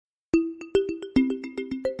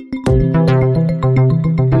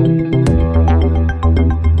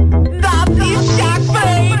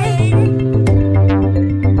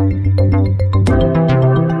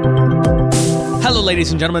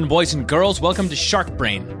gentlemen, boys and girls, welcome to Shark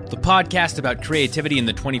Brain, the podcast about creativity in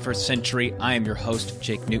the 21st century. I am your host,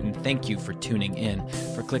 Jake Newton. Thank you for tuning in,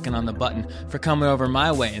 for clicking on the button, for coming over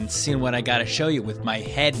my way and seeing what I got to show you with my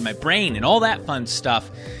head, my brain, and all that fun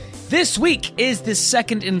stuff. This week is the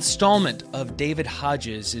second installment of David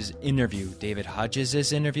Hodges' interview. David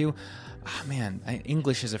Hodges' interview? Oh man,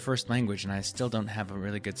 English is a first language and I still don't have a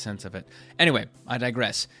really good sense of it. Anyway, I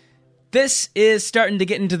digress. This is starting to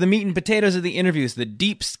get into the meat and potatoes of the interviews, the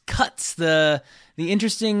deep cuts, the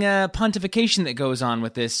interesting pontification that goes on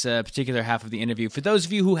with this particular half of the interview. For those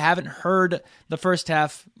of you who haven't heard the first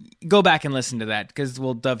half, go back and listen to that because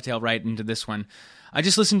we'll dovetail right into this one. I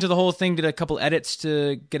just listened to the whole thing, did a couple edits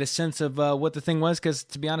to get a sense of what the thing was because,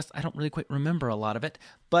 to be honest, I don't really quite remember a lot of it.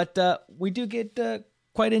 But we do get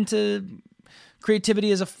quite into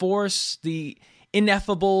creativity as a force, the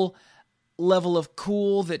ineffable level of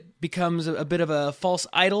cool that becomes a bit of a false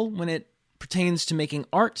idol when it pertains to making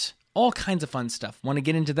art. All kinds of fun stuff. Want to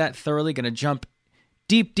get into that thoroughly? Going to jump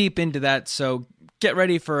deep into that. So get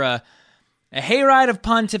ready for a hayride of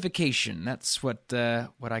pontification. That's what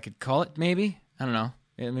I could call it. Maybe, I don't know.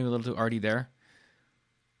 Maybe a little too arty there.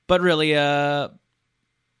 But really, how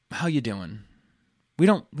you doing? We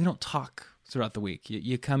don't talk throughout the week.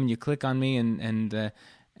 You come and you click on me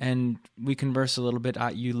and we converse a little bit.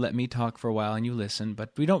 You let me talk for a while and you listen, but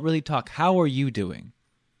we don't really talk. How are you doing?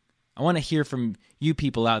 I want to hear from you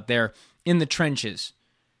people out there in the trenches,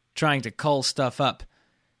 trying to cull stuff up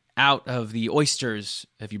out of the oysters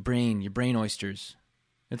of your brain oysters.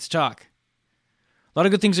 Let's talk. A lot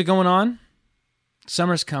of good things are going on.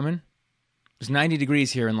 Summer's coming. It's 90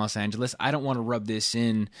 degrees here in Los Angeles. I don't want to rub this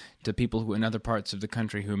in to people who in other parts of the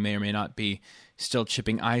country who may or may not be still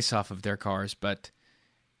chipping ice off of their cars, but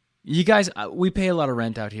you guys, we pay a lot of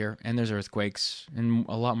rent out here, and there's earthquakes and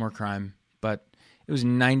a lot more crime, but it was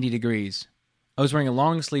 90 degrees. I was wearing a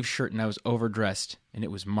long-sleeve shirt, and I was overdressed, and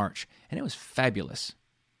it was March, and it was fabulous.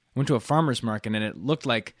 I went to a farmer's market, and it looked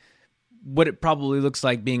like what it probably looks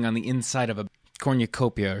like being on the inside of a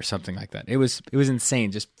cornucopia or something like that. It was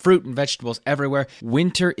insane, just fruit and vegetables everywhere.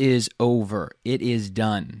 Winter is over. It is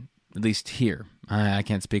done, at least here. I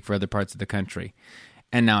can't speak for other parts of the country.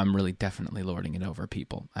 And now I'm really definitely lording it over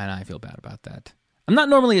people, and I feel bad about that. I'm not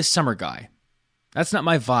normally a summer guy. That's not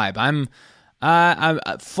my vibe. I'm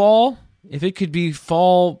fall. If it could be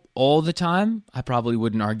fall all the time, I probably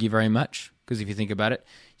wouldn't argue very much, because if you think about it,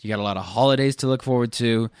 you got a lot of holidays to look forward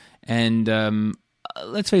to, and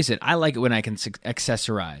let's face it, I like it when I can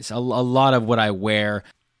accessorize. A lot of what I wear,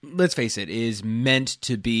 let's face it, is meant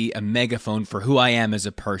to be a megaphone for who I am as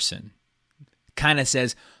a person. Kind of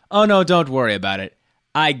says, oh no, don't worry about it.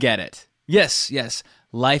 I get it. Yes,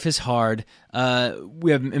 life is hard.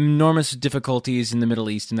 We have enormous difficulties in the Middle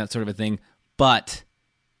East and that sort of a thing, but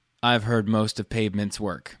I've heard most of Pavement's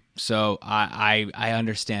work, so I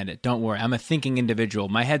understand it. Don't worry. I'm a thinking individual.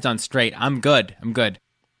 My head's on straight. I'm good.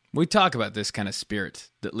 We talk about this kind of spirit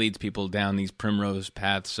that leads people down these primrose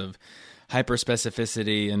paths of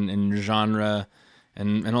hyperspecificity and genre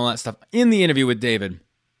and all that stuff in the interview with David,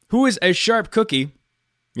 who is a sharp cookie.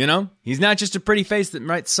 You know, he's not just a pretty face that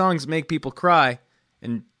writes songs that make people cry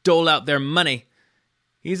and dole out their money.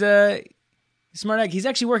 He's a smart egg. He's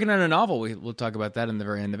actually working on a novel. We'll talk about that in the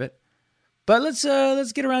very end of it. But let's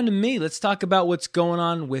get around to me. Let's talk about what's going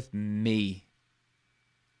on with me.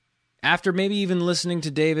 After maybe even listening to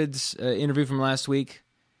David's interview from last week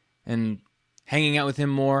and hanging out with him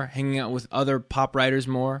more, hanging out with other pop writers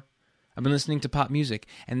more, I've been listening to pop music.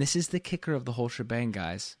 And this is the kicker of the whole shebang,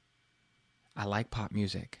 guys. I like pop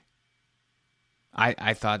music.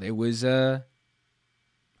 I thought it was that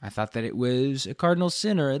it was a cardinal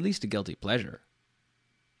sin, or at least a guilty pleasure.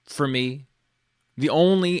 For me, the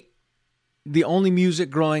only music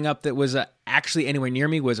growing up that was actually anywhere near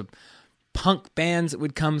me was punk bands that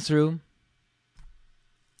would come through.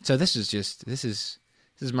 So this is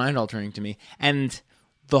mind altering to me. And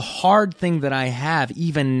the hard thing that I have,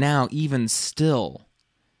 even now, even still,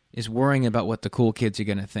 is worrying about what the cool kids are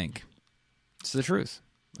going to think. It's the truth.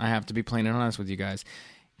 I have to be plain and honest with you guys.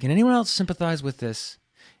 Can anyone else sympathize with this?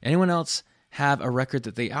 Anyone else have a record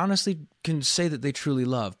that they honestly can say that they truly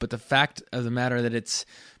love, but the fact of the matter that it's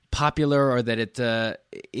popular or that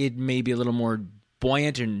it may be a little more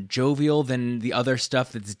buoyant and jovial than the other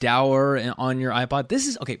stuff that's dour on your iPod? This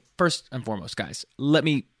is, okay, first and foremost, guys, let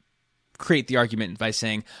me create the argument by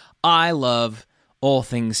saying I love all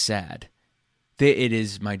things sad. It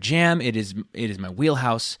is my jam. It is my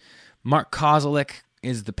wheelhouse. Mark Kozelek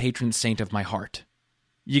is the patron saint of my heart.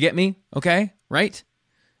 You get me? Okay? Right?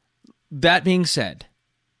 That being said,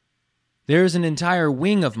 there is an entire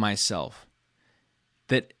wing of myself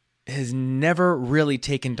that has never really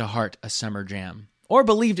taken to heart a summer jam or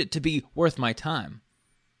believed it to be worth my time.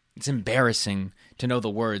 It's embarrassing to know the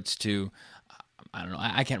words to, I don't know,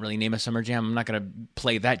 I can't really name a summer jam. I'm not going to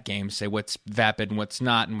play that game, say what's vapid and what's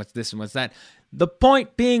not and what's this and what's that. The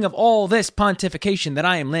point being of all this pontification that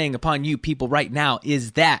I am laying upon you people right now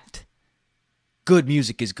is that good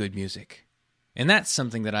music is good music. And that's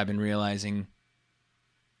something that I've been realizing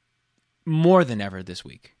more than ever this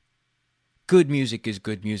week. Good music is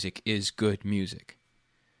good music is good music.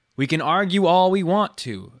 We can argue all we want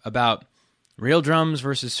to about real drums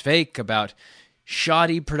versus fake, about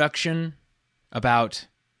shoddy production, about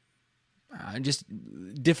just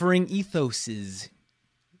differing ethoses.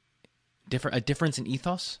 A difference in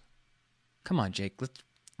ethos? Come on, Jake. Let's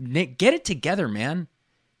get it together, man.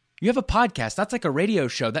 You have a podcast. That's like a radio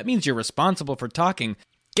show. That means you're responsible for talking.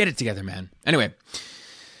 Get it together, man. Anyway,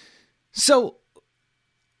 so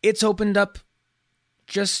it's opened up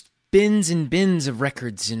just bins and bins of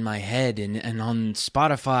records in my head and on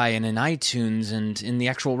Spotify and in iTunes and in the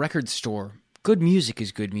actual record store. Good music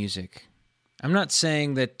is good music. I'm not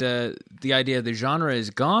saying that the idea of the genre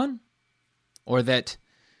is gone or that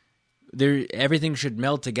everything should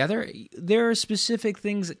meld together. There are specific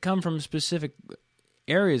things that come from specific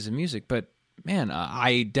areas of music, but man,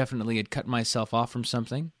 I definitely had cut myself off from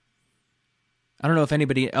something. I don't know if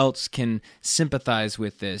anybody else can sympathize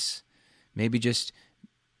with this. Maybe just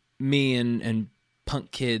me and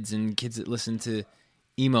punk kids and kids that listen to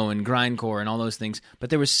emo and grindcore and all those things. But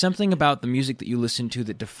there was something about the music that you listened to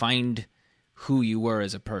that defined who you were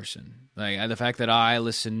as a person. Like the fact that I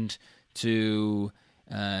listened to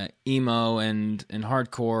emo and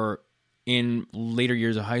hardcore in later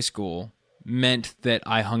years of high school meant that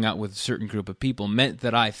I hung out with a certain group of people, meant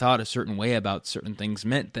that I thought a certain way about certain things,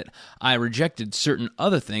 meant that I rejected certain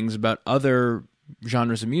other things about other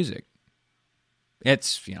genres of music.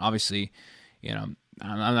 It's, obviously, I'm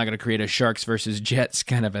not going to create a Sharks versus Jets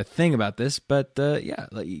kind of a thing about this, but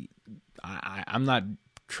I'm not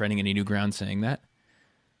treading any new ground saying that.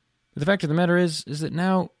 But the fact of the matter is that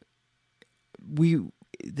now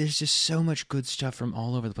there's just so much good stuff from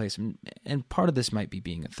all over the place. And part of this might be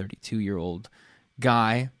being a 32-year-old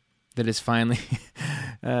guy that is finally,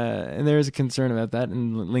 and there is a concern about that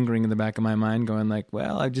and lingering in the back of my mind going like,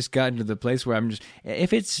 well, I've just gotten to the place where I'm just,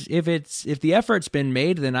 if the effort's been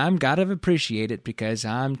made, then I'm got to appreciate it because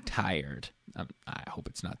I'm tired. I hope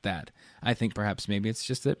it's not that. I think perhaps maybe it's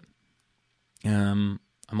just that I'm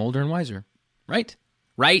older and wiser. Right?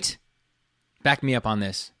 Back me up on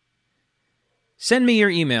this. Send me your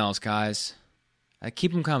emails, guys.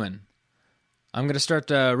 Keep them coming. I'm going to start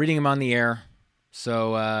reading them on the air,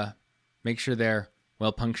 so make sure they're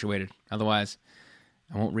well punctuated. Otherwise,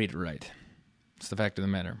 I won't read it right. It's the fact of the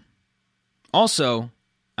matter. Also,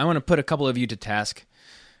 I want to put a couple of you to task,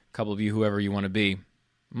 a couple of you, whoever you want to be.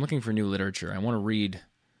 I'm looking for new literature. I want to read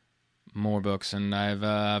more books, and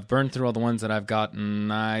I've burned through all the ones that I've got,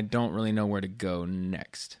 and I don't really know where to go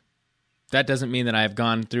next. That doesn't mean that I've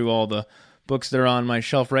gone through all the books that are on my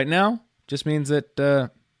shelf right now. Just means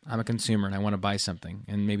that I'm a consumer and I want to buy something,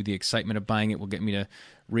 and maybe the excitement of buying it will get me to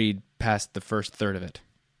read past the first third of it.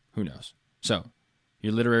 Who knows? So,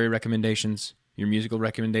 your literary recommendations, your musical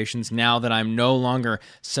recommendations, now that I'm no longer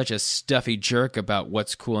such a stuffy jerk about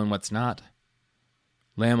what's cool and what's not,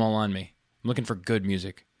 lay them all on me. I'm looking for good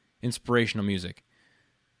music, inspirational music.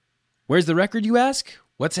 Where's the record, you ask?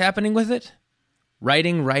 What's happening with it?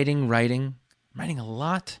 Writing. I'm writing a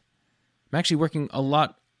lot. I'm actually working a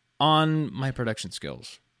lot on my production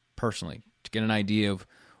skills, personally, to get an idea of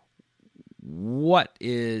what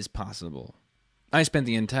is possible. I spent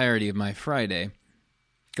the entirety of my Friday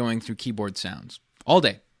going through keyboard sounds. All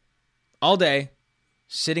day,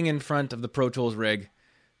 sitting in front of the Pro Tools rig,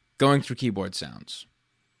 going through keyboard sounds.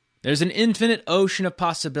 There's an infinite ocean of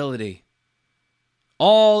possibility,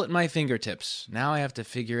 all at my fingertips. Now I have to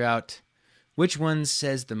figure out which one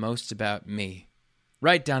says the most about me.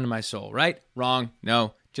 Right down to my soul. Right? Wrong?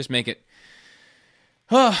 No. Just make it.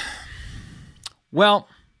 Well,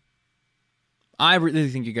 I really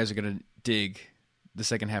think you guys are going to dig the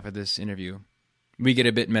second half of this interview. We get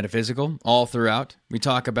a bit metaphysical all throughout. We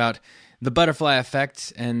talk about the butterfly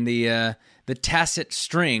effect and the tacit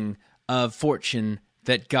string of fortune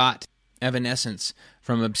that got Evanescence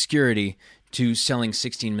from obscurity to selling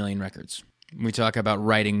 16 million records. We talk about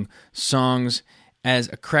writing songs as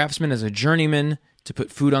a craftsman, as a journeyman, to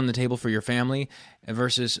put food on the table for your family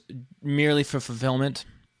versus merely for fulfillment.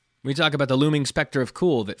 We talk about the looming specter of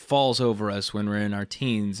cool that falls over us when we're in our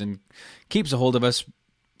teens and keeps a hold of us,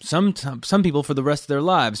 some people for the rest of their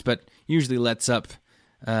lives, but usually lets up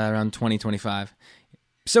around 2025.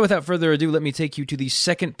 So without further ado, let me take you to the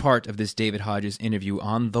second part of this David Hodges interview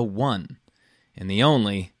on the one and the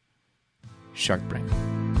only Shark Brain.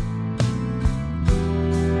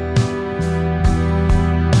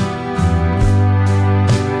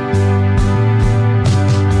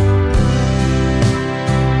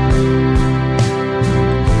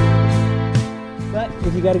 But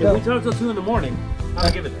if you gotta go. If we talk till 2 in the morning,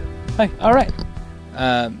 I'll give it there. Hi. All right.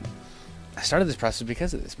 I started this process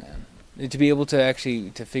because of this, man. To be able to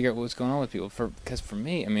actually to figure out what's going on with people. Because for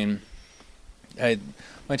me, I mean, my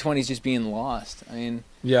 20s just being lost. I mean,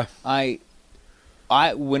 yeah. I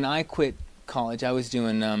when I quit college, I was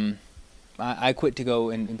doing. I quit to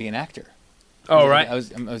go and be an actor. Oh, right. I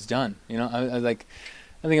was done. You know, I was like,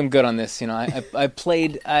 I think I'm good on this. You know, I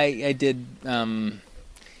played. I did.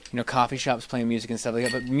 Coffee shops playing music and stuff like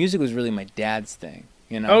that. But music was really my dad's thing.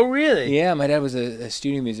 You know? Oh, really? Yeah, my dad was a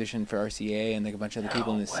studio musician for RCA and like a bunch of other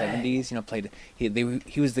people in the 70s. You know, played.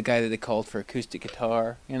 He was the guy that they called for acoustic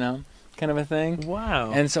guitar. You know, kind of a thing.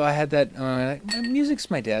 Wow. And so I had that.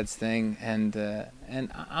 Music's my dad's thing, and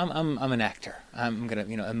I'm an actor. I'm gonna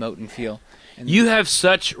emote and feel. And you have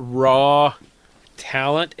such raw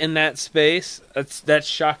talent in that space. That's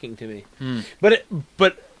shocking to me. Mm.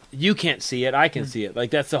 But you can't see it. I can see it.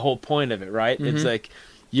 Like that's the whole point of it, right? Mm-hmm. It's like.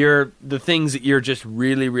 The things that you're just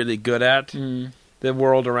really, really good at, the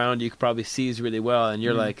world around you probably sees really well, and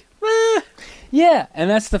you're like, eh. Yeah, and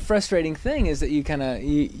that's the frustrating thing is that you kind of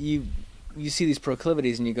you see these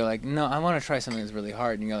proclivities and you go like, no, I want to try something that's really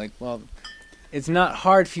hard, and you go like, well, it's not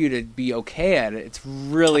hard for you to be okay at it. It's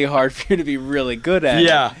really hard for you to be really good at it.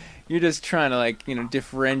 Yeah. You're just trying to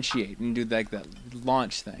differentiate and do like that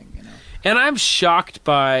launch thing, you know. And I'm shocked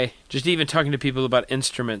by just even talking to people about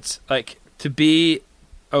instruments, like to be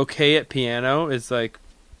okay at piano is like,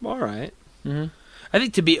 all right. Mm-hmm. I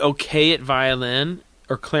think to be okay at violin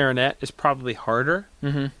or clarinet is probably harder.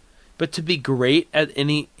 Mm-hmm. But to be great at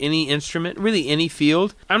any instrument, really any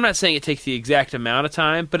field, I'm not saying it takes the exact amount of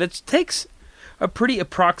time, but it takes a pretty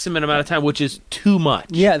approximate amount of time, which is too much.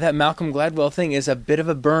 Yeah, that Malcolm Gladwell thing is a bit of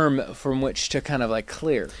a berm from which to kind of like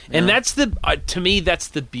clear. And that's to me, that's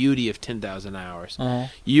the beauty of 10,000 hours. Uh-huh.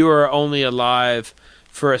 You are only alive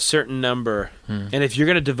for a certain number, and if you're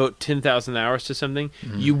going to devote 10,000 hours to something,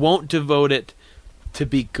 you won't devote it to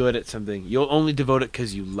be good at something. You'll only devote it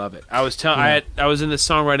because you love it. I was I was in this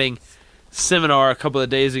songwriting seminar a couple of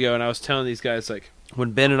days ago, and I was telling these guys, like,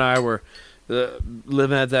 when Ben and I were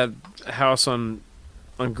living at that house on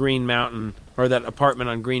Green Mountain, or that apartment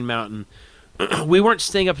on Green Mountain, we weren't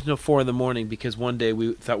staying up until 4 a.m. because one day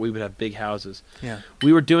we thought we would have big houses. Yeah,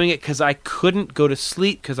 we were doing it because I couldn't go to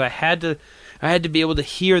sleep because I had to be able to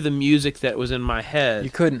hear the music that was in my head.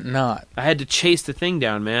 You couldn't not. I had to chase the thing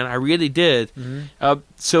down, man. I really did. Mm-hmm.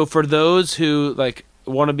 So for those who like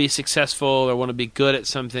want to be successful or want to be good at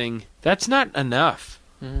something, that's not enough.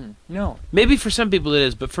 Mm-hmm. No. Maybe for some people it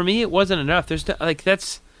is, but for me it wasn't enough. There's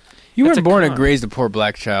You weren't born con. and raised a poor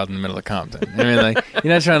black child in the middle of Compton. I mean, like,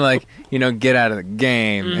 you're not trying to, get out of the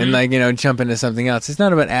game and, jump into something else. It's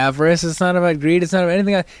not about avarice. It's not about greed. It's not about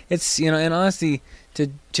anything else. It's, in honesty,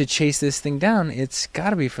 to chase this thing down, it's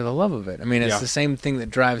got to be for the love of it. I mean, it's the same thing that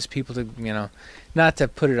drives people to, not to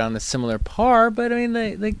put it on a similar par, but, I mean,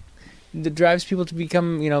 that drives people to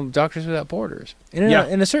become, doctors without borders. And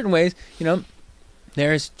in a certain ways,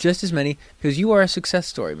 there's just as many, because you are a success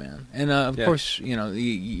story, man. And, of course,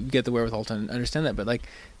 you get the wherewithal to understand that. But,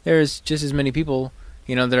 there's just as many people,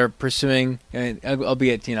 that are pursuing,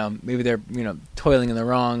 albeit, maybe they're, toiling in the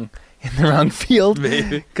wrong field.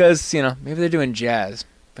 Maybe. Because, maybe they're doing jazz.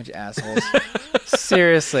 Bunch of assholes.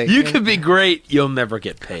 Seriously. You could be great. You'll never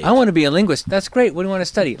get paid. I want to be a linguist. That's great. What do you want to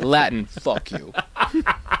study? Latin. Fuck you.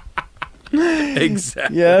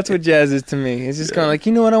 Exactly. Yeah, that's what jazz is to me. It's just kind of like,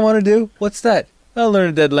 you know what I want to do? What's that? I'll learn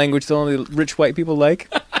a dead language that only rich white people like.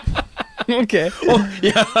 Okay.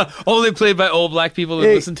 Only played by old black people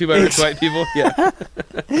and listened to by rich white people. Yeah.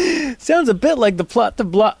 Sounds a bit like the plot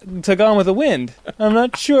to Gone with the Wind. I'm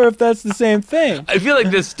not sure if that's the same thing. I feel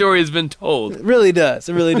like this story has been told. It really does.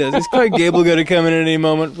 It really does. Is Clark Gable going to come in at any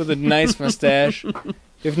moment with a nice mustache?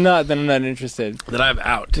 If not, then I'm not interested. Then I'm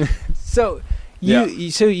out. So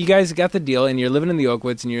you guys got the deal, and you're living in the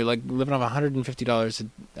Oakwoods, and you're living off $150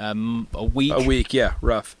 a week. A week, yeah,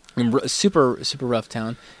 rough. Super, super rough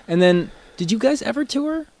town. And then, did you guys ever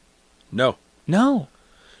tour? No.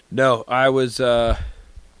 I was.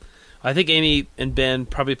 I think Amy and Ben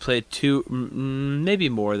probably played 2, maybe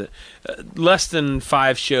more less than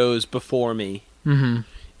 5 shows before me. Mm-hmm.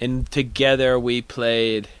 And together we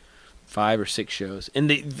played 5 or 6 shows, and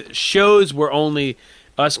the shows were only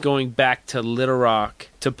us going back to Little Rock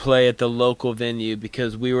to play at the local venue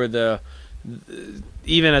because we were the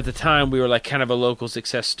even at the time, we were like kind of a local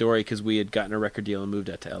success story because we had gotten a record deal and moved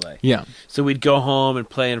out to LA. Yeah. So we'd go home and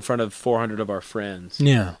play in front of 400 of our friends.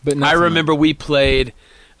 Yeah. But I remember we played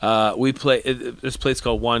this place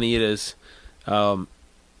called Juanita's, and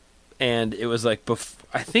it was like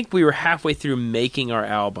I think we were halfway through making our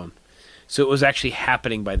album, so it was actually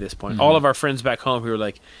happening by this point. All of our friends back home who were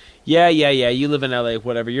like, yeah, you live in LA,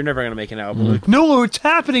 whatever, you're never gonna make an album. Like, no, it's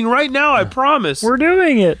happening right now, I promise. We're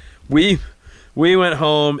doing it. We went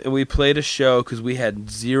home and we played a show because we had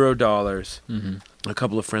 $0. A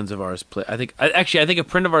couple of friends of ours played. I think a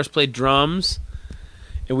friend of ours played drums,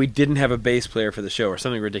 and we didn't have a bass player for the show or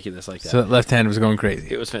something ridiculous like that. So left hand was going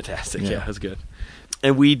crazy. It was fantastic. Yeah, it was good.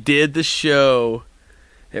 And we did the show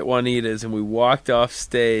at Juanita's, and we walked off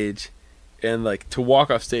stage, and like to walk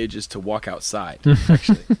off stage is to walk outside,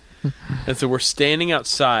 actually. And so we're standing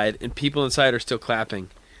outside, and people inside are still clapping.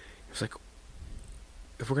 It was like,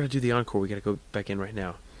 if we're going to do the encore, we got to go back in right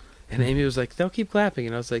now. And Amy was like, they'll keep clapping.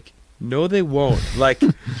 And I was like, no, they won't. Like,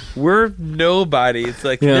 we're nobody. It's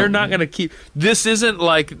like, they're not going to keep. This isn't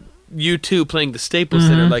like U2 playing the Staples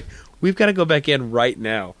Center. Like, we've got to go back in right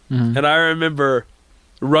now. And I remember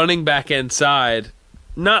running back inside,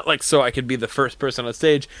 not like so I could be the first person on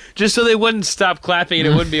stage, just so they wouldn't stop clapping and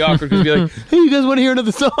it wouldn't be awkward because be like, hey, you guys want to hear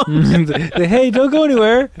another song? Hey, don't go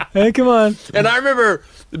anywhere. Hey, come on. And I remember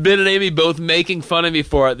Ben and Amy both making fun of me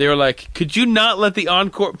for it. They were like, could you not let the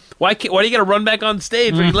encore, why do you got to run back on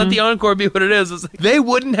stage when you let the encore be what it is? It's like, they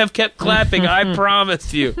wouldn't have kept clapping, I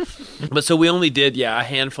promise you. But so we only did, a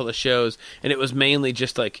handful of shows, and it was mainly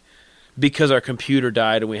just like because our computer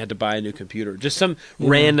died and we had to buy a new computer. Just some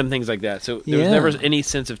random things like that. So there was never any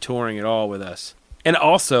sense of touring at all with us. And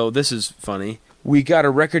also, this is funny, we got a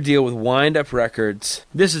record deal with Wind Up Records.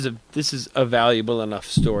 This is a valuable enough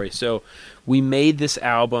story. So we made this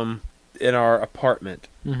album in our apartment.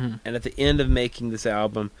 And at the end of making this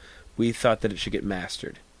album, we thought that it should get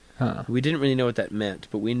mastered. We didn't really know what that meant,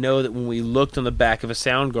 but we know that when we looked on the back of a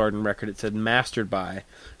Soundgarden record, it said mastered by.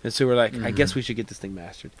 And so we're like, I guess we should get this thing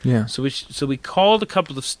mastered. Yeah. So we called a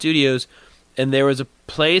couple of studios, and there was a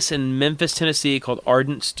place in Memphis, Tennessee called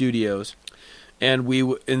Ardent Studios. And we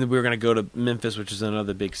were going to go to Memphis, which is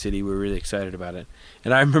another big city. We were really excited about it.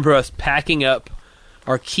 And I remember us packing up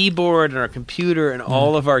our keyboard and our computer and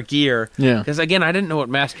all of our gear. Yeah. Because, again, I didn't know what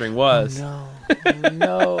mastering was. Oh,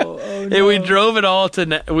 no. And we drove it all to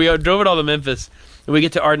Memphis. And we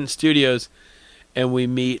get to Ardent Studios, and we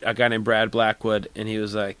meet a guy named Brad Blackwood. And he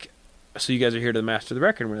was like, so you guys are here to master the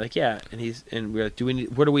record? And we're like, yeah. And we're like,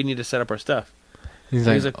 where do we need to set up our stuff? He's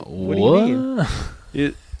like, what do you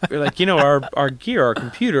mean? We're like, our gear, our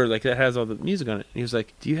computer, like that has all the music on it. And he was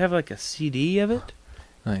like, do you have like a CD of it?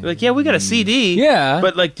 We're like, yeah, we got a CD. Yeah.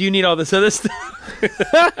 But like, do you need all this other stuff?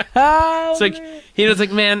 It's like, he was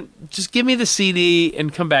like, man, just give me the CD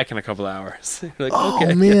and come back in a couple hours. We're like,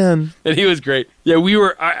 okay. Oh, man. And he was great. Yeah, we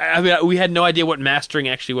were, I mean, we had no idea what mastering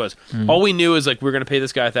actually was. All we knew is like, we're going to pay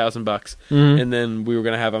this guy $1,000 and then we were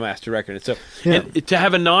going to have a master record. And so and to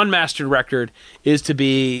have a non-mastered record is to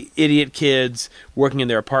be idiot kids working in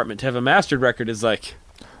their apartment. To have a mastered record is like,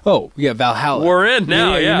 oh, yeah, Valhalla. We're in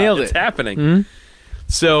now. Yeah, you nailed it's it. happening.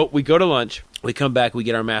 So we go to lunch, we come back, we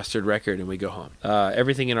get our mastered record, and we go home.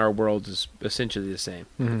 Everything in our world is essentially the same.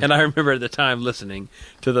 And I remember at the time listening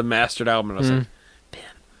to the mastered album, and I was like, Ben,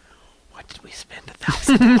 what did we spend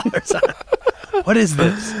 $1,000 on? What is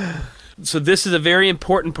this? So this is a very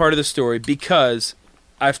important part of the story because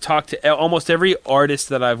I've talked to almost every artist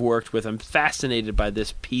that I've worked with. I'm fascinated by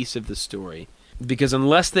this piece of the story. Because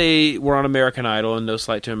unless they were on American Idol, and no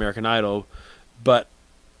slight to American Idol, but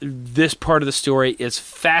this part of the story is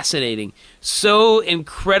fascinating, so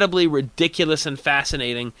incredibly ridiculous and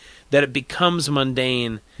fascinating that it becomes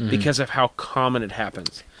mundane because of how common it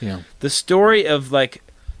happens. Yeah. The story of like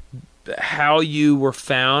how you were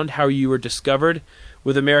found, how you were discovered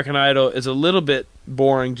with American Idol is a little bit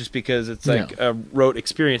boring just because it's like a rote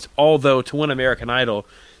experience, although to win American Idol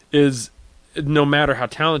is, no matter how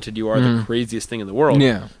talented you are, the craziest thing in the world.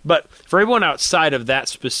 Yeah. But for everyone outside of that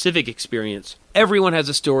specific experience, everyone has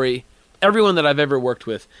a story. Everyone that I've ever worked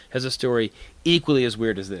with has a story equally as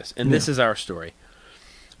weird as this. And this is our story.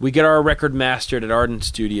 We get our record mastered at Ardent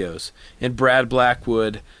Studios, and Brad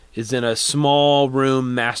Blackwood is in a small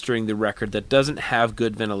room mastering the record that doesn't have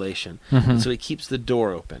good ventilation. So he keeps the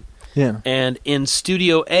door open. Yeah. And in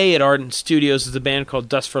Studio A at Ardent Studios is a band called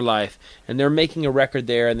Dust for Life, and they're making a record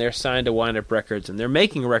there, and they're signed to Wind Up Records, and they're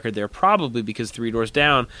making a record there probably because Three Doors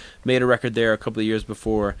Down made a record there a couple of years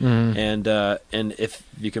before, and if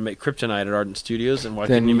you can make Kryptonite at Ardent Studios, then why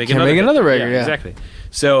couldn't you make another record? Yeah, exactly.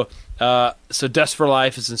 So Dust for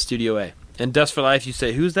Life is in Studio A, And Dust for Life, you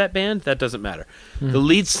say, who's that band? That doesn't matter. The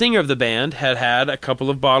lead singer of the band had a couple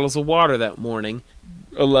of bottles of water that morning.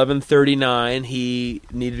 11:39, he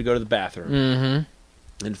needed to go to the bathroom.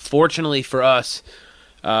 And fortunately for us,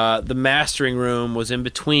 the mastering room was in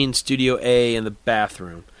between Studio A and the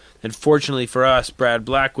bathroom. And fortunately for us, Brad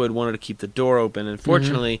Blackwood wanted to keep the door open. And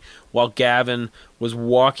fortunately, while Gavin was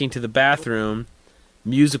walking to the bathroom,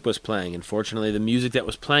 music was playing. And fortunately, the music that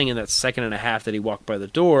was playing in that second and a half that he walked by the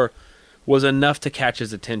door was enough to catch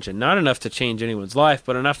his attention. Not enough to change anyone's life,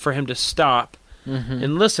 but enough for him to stop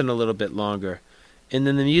and listen a little bit longer. And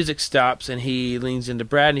then the music stops, and he leans into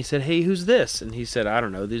Brad, and he said, hey, who's this? And he said, I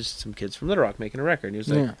don't know, these are some kids from Little Rock making a record. And he was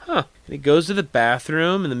like, huh. And he goes to the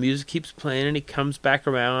bathroom, and the music keeps playing, and he comes back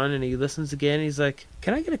around, and he listens again, and he's like,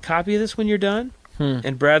 can I get a copy of this when you're done?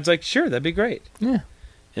 And Brad's like, sure, that'd be great.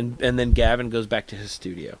 And then Gavin goes back to his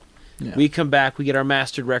studio. We come back, we get our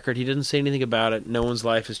mastered record. He doesn't say anything about it. No one's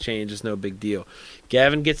life has changed. It's no big deal.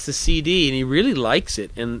 Gavin gets the CD, and he really likes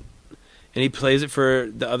it, and he plays it for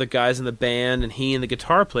the other guys in the band, and he and the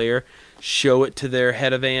guitar player show it to their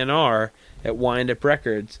head of A&R at Wind Up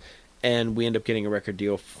Records, and we end up getting a record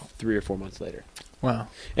deal 3 or 4 months later. Wow.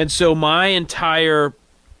 And so my entire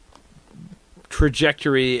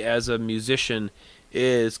trajectory as a musician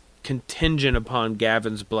is contingent upon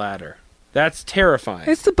Gavin's bladder. That's terrifying.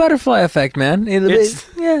 It's the butterfly effect, man.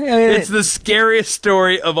 It's the scariest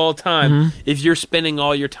story of all time if you're spending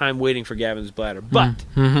all your time waiting for Gavin's bladder. But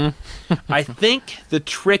I think the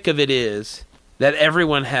trick of it is that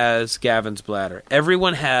everyone has Gavin's bladder.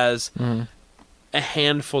 Everyone has a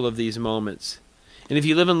handful of these moments. And if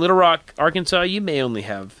you live in Little Rock, Arkansas, you may only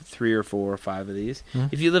have 3 or 4 or 5 of these.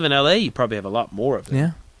 If you live in L.A., you probably have a lot more of them.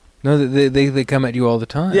 Yeah. No, they come at you all the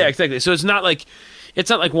time. Yeah, exactly. So it's not like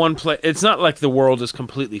one place. It's not like the world is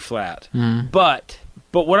completely flat. But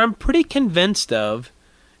what I'm pretty convinced of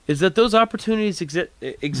is that those opportunities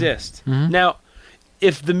exist. Now,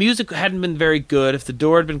 if the music hadn't been very good, if the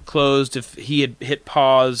door had been closed, if he had hit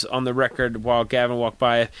pause on the record while Gavin walked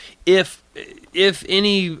by, if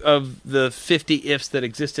any of the 50 ifs that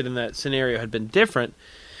existed in that scenario had been different,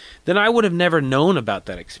 then I would have never known about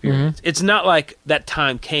that experience. It's not like that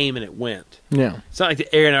time came and it went. Yeah. It's not like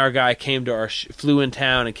the A&R guy came to flew in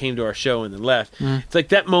town and came to our show and then left. It's like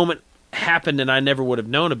that moment happened and I never would have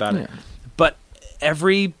known about it. But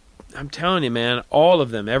I'm telling you, man, all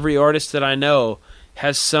of them, every artist that I know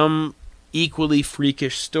has some equally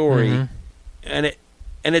freakish story. And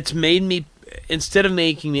it's made me, instead of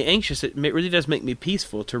making me anxious, it really does make me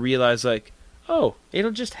peaceful to realize, like, oh,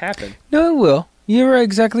 it'll just happen. No, it will. You're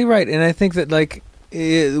exactly right, and I think that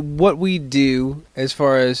what we do as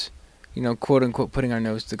far as quote unquote putting our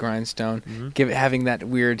nose to the grindstone, having that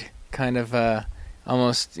weird kind of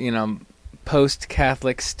almost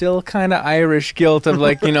post-Catholic, still kind of Irish guilt of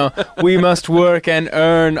we must work and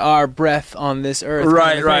earn our breath on this earth.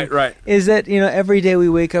 Right. Is that every day we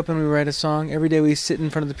wake up and we write a song, every day we sit in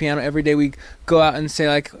front of the piano, every day we go out and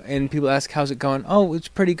say and people ask how's it going? Oh, it's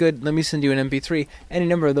pretty good. Let me send you an MP3. Any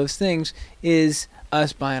number of those things is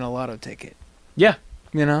us buying a lotto ticket. Yeah.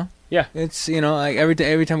 Yeah. It's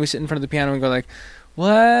every time we sit in front of the piano and go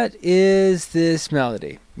what is this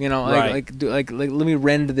melody? Let me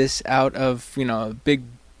rend this out of a big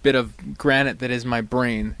bit of granite that is my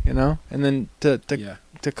brain, and then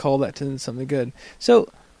to call that to something good. So,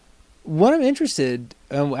 what I'm interested,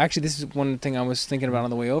 actually, this is one thing I was thinking about on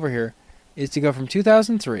the way over here, is to go from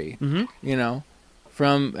 2003,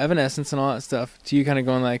 from Evanescence and all that stuff, to you kind of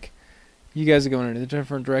going you guys are going in a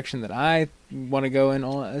different direction that I want to go in,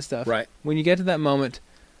 all that stuff. Right. When you get to that moment,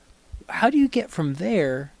 how do you get from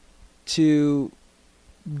there to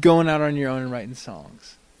going out on your own and writing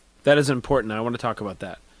songs? That is important. I want to talk about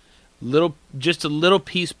that. Just a little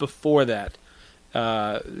piece before that.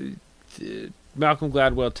 Malcolm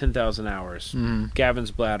Gladwell, 10,000 Hours,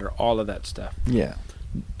 Gavin's Bladder, all of that stuff. Yeah.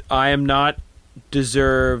 I am not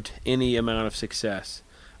deserved any amount of success.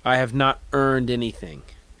 I have not earned anything.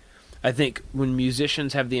 I think when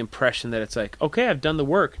musicians have the impression that it's okay, I've done the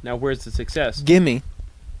work, now where's the success? Gimme.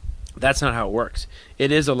 That's not how it works.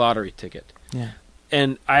 It is a lottery ticket. Yeah.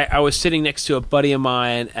 And I was sitting next to a buddy of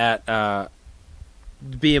mine at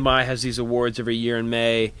BMI has these awards every year in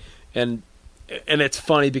May, and it's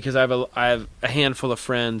funny because I have a handful of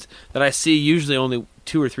friends that I see usually only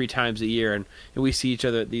 2 or 3 times a year, and we see each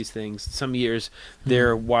other at these things. Some years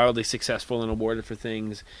they're wildly successful and awarded for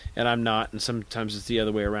things, and I'm not, and sometimes it's the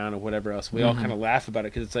other way around or whatever else. We all kind of laugh about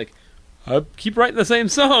it because it's I keep writing the same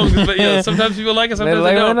songs, but sometimes people like it, sometimes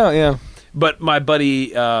they don't. Yeah. But my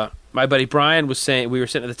buddy Brian was saying, we were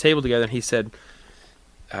sitting at the table together, and he said,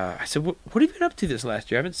 I said, what have you been up to this last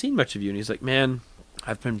year? I haven't seen much of you. And he's like, man,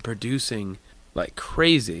 I've been producing like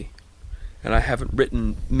crazy, and I haven't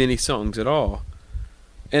written many songs at all.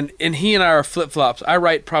 And he and I are flip-flops. I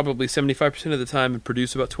write probably 75% of the time and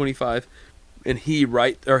produce about 25, and he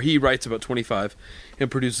writes about 25 and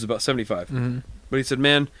produces about 75. Mm-hmm. But he said,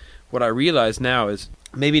 man, what I realize now is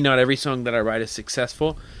maybe not every song that I write is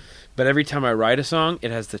successful, but every time I write a song,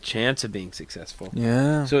 it has the chance of being successful.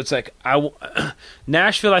 Yeah. So it's like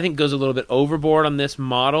Nashville, I think, goes a little bit overboard on this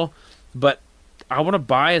model, but I want to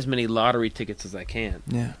buy as many lottery tickets as I can.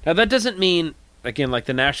 Yeah. Now, that doesn't mean, again, like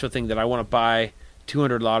the Nashville thing, that I want to buy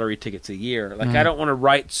 200 lottery tickets a year. Like, I don't want to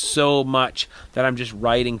write so much that I'm just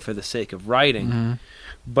writing for the sake of writing. Mm-hmm.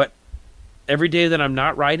 But every day that I'm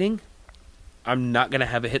not writing, I'm not going to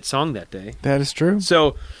have a hit song that day. That is true.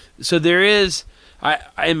 So there is... I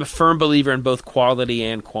am a firm believer in both quality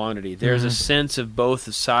and quantity. There's a sense of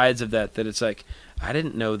both sides of that it's like, I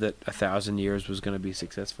didn't know that 1,000 years was going to be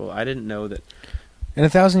successful. I didn't know that. And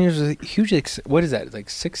 1,000 years was hugely. What is that?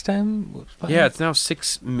 Like 6 times? Yeah, it's now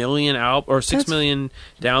 6 million or 6 million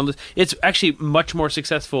downloads. It's actually much more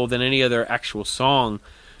successful than any other actual song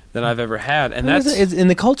that I've ever had, and it's in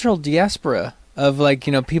the cultural diaspora of, like,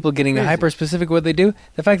 you know, people getting hyper specific what they do.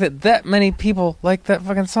 The fact that many people like that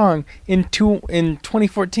fucking song in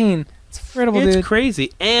 2014, it's incredible, dude. It's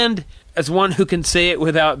crazy. And as one who can say it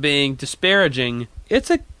without being disparaging,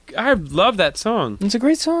 I love that song. It's a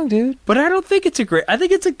great song, dude. But I don't think I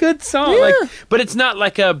think it's a good song. Yeah. But it's not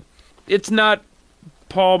it's not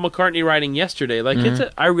Paul McCartney writing Yesterday. Like,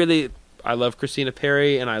 I love Christina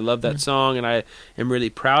Perri, and I love that song, and I am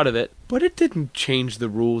really proud of it. But it didn't change the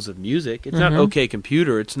rules of music. It's not OK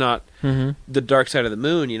Computer. It's not The Dark Side of the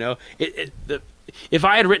Moon, you know? If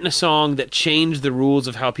I had written a song that changed the rules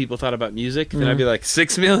of how people thought about music, then I'd be like,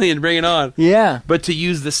 6 million, bring it on. Yeah. But to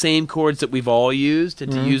use the same chords that we've all used,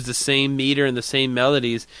 and to use the same meter and the same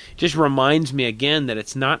melodies, just reminds me again that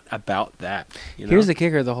it's not about that. You know? Here's the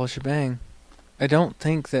kicker of the whole shebang. I don't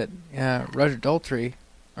think that Roger Daltrey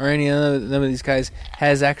or any of these guys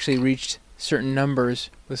has actually reached certain numbers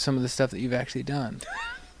with some of the stuff that you've actually done.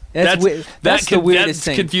 That's the weirdest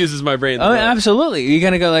thing. That confuses my brain. Oh, absolutely. You're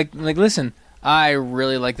going to go like, listen, I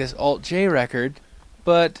really like this Alt J record,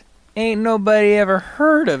 but ain't nobody ever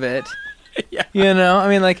heard of it. Yeah. You know? I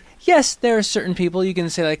mean, like, yes, there are certain people you can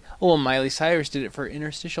say, like, oh, well, Miley Cyrus did it for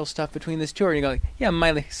interstitial stuff between this tour. And you go, like, yeah,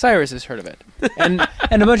 Miley Cyrus has heard of it. And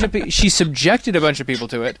a bunch of people, she subjected a bunch of people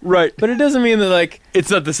to it. Right. But it doesn't mean that, like... It's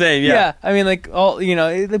not the same, yeah. Yeah, I mean, like, all, you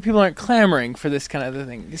know, the people aren't clamoring for this kind of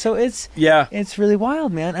thing. So it's really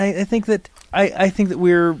wild, man. I think that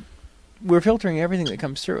we're filtering everything that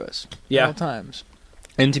comes through us at all times.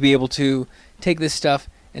 And to be able to take this stuff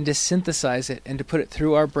and to synthesize it and to put it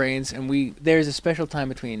through our brains, and there's a special time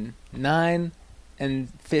between 9 and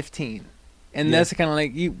 15. And that's kind of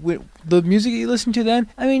like, the music you listen to then,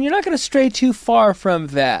 I mean, you're not going to stray too far from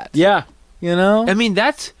that. Yeah. You know? I mean,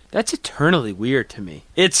 that's eternally weird to me.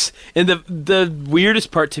 And the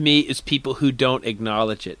weirdest part to me is people who don't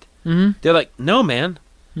acknowledge it. Mm-hmm. They're like, no, man,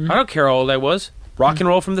 I don't care how old I was. Rock and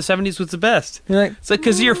roll from the 70s was the best. Like, it's like,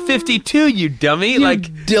 because you're 52, you dummy. You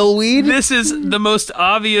like, dillweed. This is the most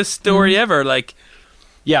obvious story ever. Like,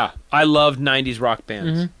 yeah, I love 90s rock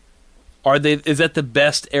bands. Is that the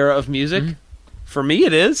best era of music? For me,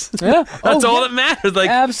 it is. Yeah. That's all that matters.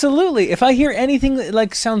 Like, absolutely. If I hear anything that,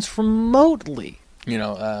 like, sounds remotely,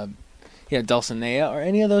 Dulcinea or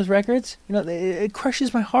any of those records, it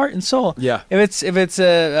crushes my heart and soul. Yeah. If it's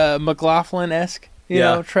a McLaughlin-esque,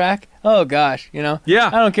 track. Oh gosh, Yeah.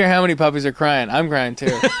 I don't care how many puppies are crying. I'm crying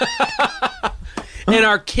too. And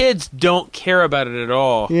our kids don't care about it at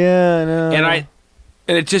all. Yeah, I know.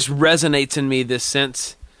 And it just resonates in me, this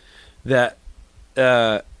sense that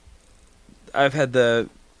I've had the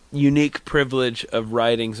unique privilege of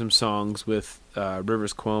writing some songs with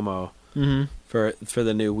Rivers Cuomo for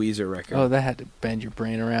the new Weezer record. Oh, that had to bend your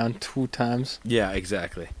brain around 2 times. Yeah,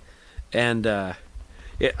 exactly. And I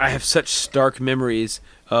have such stark memories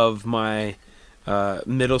of my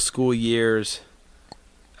middle school years,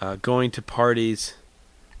 going to parties,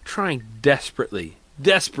 trying desperately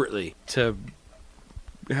to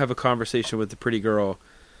have a conversation with the pretty girl,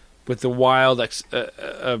 with the wild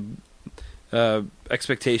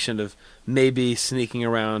expectation of maybe sneaking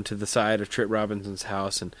around to the side of Trip Robinson's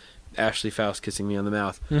house and Ashley Faust kissing me on the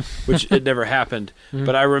mouth, which it never happened.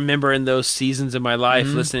 But I remember in those seasons of my life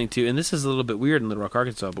listening to, and this is a little bit weird in Little Rock,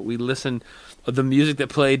 Arkansas, but we listened, the music that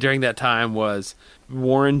played during that time was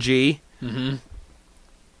Warren G.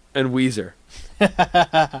 And Weezer.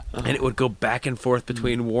 And it would go back and forth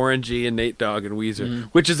between Warren G and Nate Dogg and Weezer,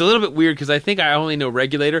 which is a little bit weird because I think I only know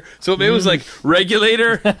Regulator, so maybe it was like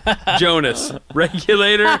Regulator, Jonas,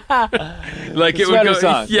 Regulator. Like It's it would go,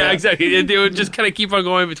 song. yeah, exactly. It would just kind of keep on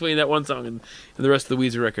going between that one song and the rest of the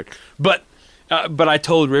Weezer record. But I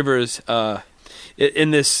told Rivers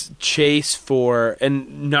in this chase for,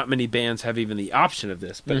 and not many bands have even the option of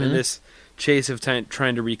this, but in this chase of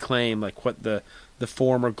trying to reclaim like what the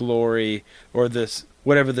former glory or this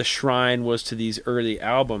whatever the shrine was to these early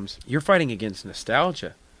albums, you're fighting against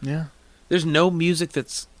nostalgia. Yeah. There's no music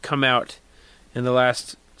that's come out in the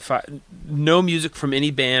last no music from any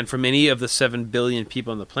band, from any of the 7 billion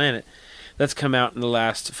people on the planet that's come out in the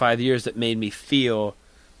last 5 years that made me feel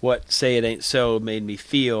what Say It Ain't So made me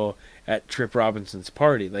feel at Trip Robinson's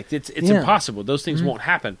party. Like it's impossible. Those things won't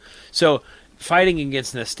happen. So fighting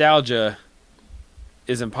against nostalgia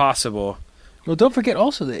is impossible. Well, don't forget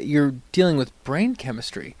also that you're dealing with brain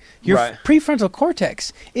chemistry. Your Right. prefrontal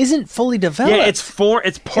cortex isn't fully developed. Yeah, it's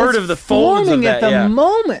part of the folds forming of that. at the Yeah.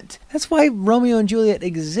 moment. That's why Romeo and Juliet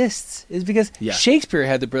exists. Is because Yeah. Shakespeare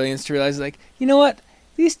had the brilliance to realize, like, you know what?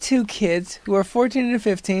 These two kids who are 14 and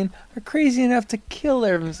 15 are crazy enough to kill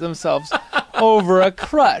themselves over a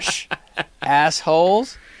crush.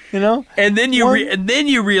 Assholes, you know. And then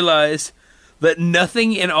you realize that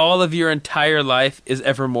nothing in all of your entire life is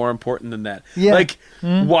ever more important than that. Yeah. Like,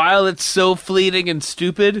 while it's so fleeting and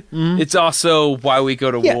stupid, it's also why we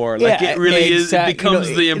go to war. Like, it really is. It becomes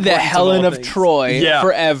the importance the Helen of, of Troy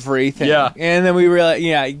for everything. Yeah. And then we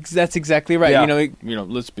realize, that's exactly right. Yeah. You know,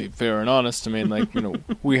 let's be fair and honest. I mean, like, you know,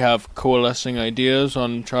 we have coalescing ideas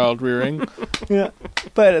on child rearing. Yeah.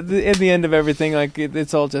 But at the end of everything, like,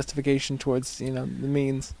 it's all justification towards, you know, the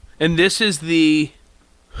means. And this is the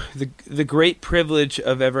great privilege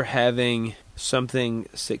of ever having something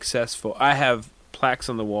successful. I have plaques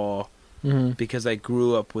on the wall because I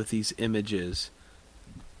grew up with these images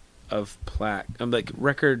of plaque. I'm like,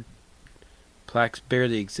 record plaques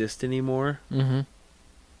barely exist anymore. Mm-hmm.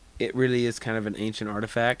 It really is kind of an ancient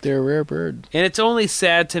artifact. They're a rare bird. And it's only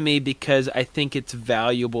sad to me because I think it's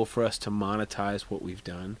valuable for us to monetize what we've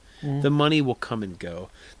done. The money will come and go.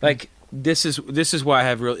 Like, this is why I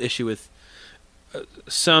have real issue with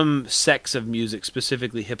some sects of music,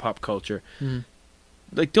 specifically hip-hop culture.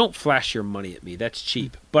 Like, don't flash your money at me. That's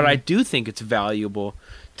cheap. But I do think it's valuable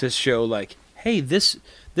to show, like, hey, this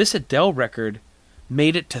Adele record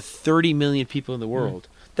made it to 30 million people in the world.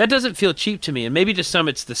 That doesn't feel cheap to me. And maybe to some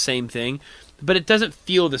it's the same thing, but it doesn't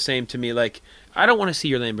feel the same to me. Like, I don't want to see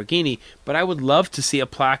your Lamborghini, but I would love to see a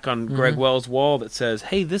plaque on Greg Wells' wall that says,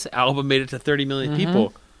 hey, this album made it to 30 million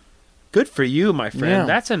people. Good for you, my friend. Yeah.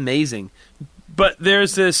 That's amazing. But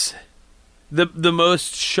there's this, the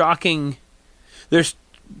most shocking, there's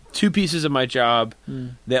two pieces of my job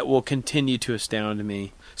that will continue to astound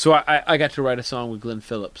me. So I got to write a song with Glenn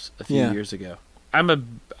Phillips a few years ago. I'm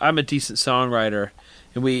a decent songwriter,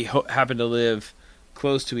 and we happen to live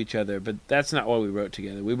close to each other, but that's not why we wrote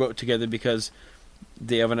together. We wrote together because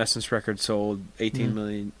the Evanescence record sold 18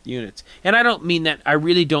 million units. And I don't mean that, I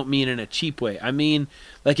really don't mean in a cheap way. I mean,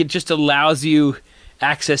 like, it just allows you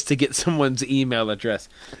access to get someone's email address.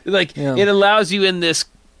 Like, it allows you in this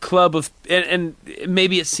club of, and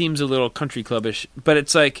maybe it seems a little country clubbish, but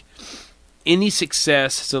it's like, any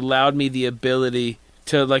success has allowed me the ability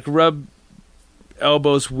to, like, rub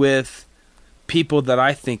elbows with people that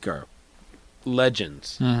I think are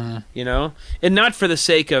legends, you know? And not for the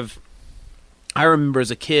sake of, I remember as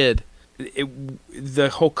a kid, the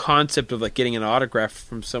whole concept of, like, getting an autograph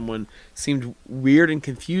from someone seemed weird and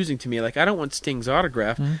confusing to me. Like, I don't want Sting's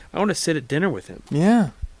autograph. I want to sit at dinner with him.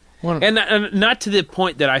 Yeah. And not to the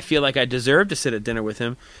point that I feel like I deserve to sit at dinner with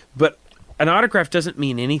him, but an autograph doesn't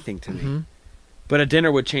mean anything to me. But a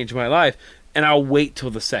dinner would change my life, and I'll wait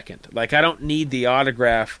till the second. Like, I don't need the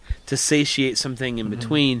autograph to satiate something in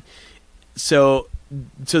between. So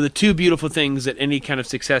the two beautiful things that any kind of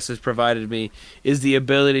success has provided me is the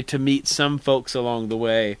ability to meet some folks along the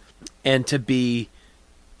way and to be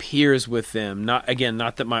peers with them. Not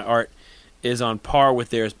that my art is on par with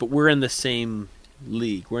theirs, but we're in the same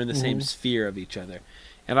league. We're in the same sphere of each other.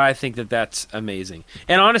 And I think that that's amazing.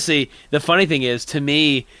 And honestly, the funny thing is, to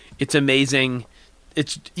me, it's amazing.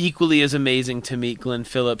 It's equally as amazing to meet Glenn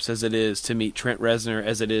Phillips as it is to meet Trent Reznor,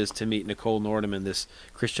 as it is to meet Nicole Nordeman, this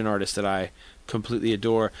Christian artist that I completely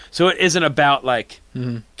adore. So it isn't about, like,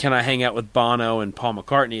 can I hang out with Bono and Paul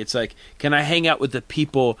McCartney? It's like, can I hang out with the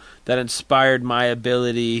people that inspired my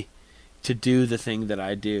ability to do the thing that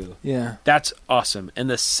I do? Yeah. That's awesome. And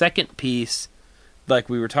the second piece, like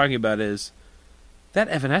we were talking about, is that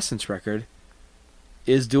Evanescence record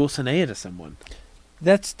is Dulcinea to someone.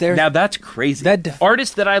 That's their... Now that's crazy. That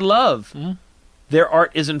artists that I love their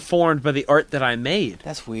art is informed by the art that I made.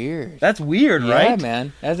 That's weird. That's weird, yeah, right?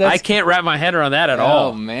 Man. I can't wrap my head around that at all.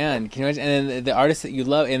 Oh man, can you imagine? And then the artist that you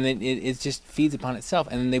love, and then it just feeds upon itself,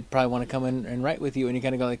 and then they probably want to come in and write with you, and you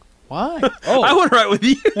kind of go like, why? Oh, I want to write with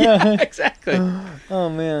you. Yeah, exactly. Oh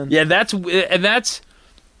man. Yeah, that's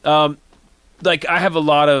like I have a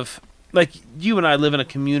lot of, like, you and I live in a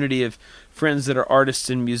community of friends that are artists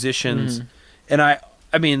and musicians, and I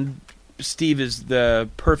mean, Steve is the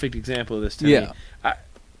perfect example of this to me.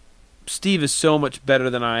 Steve is so much better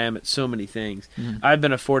than I am at so many things. I've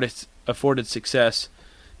been afforded success.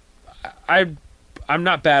 I'm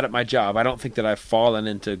not bad at my job. I don't think that I've fallen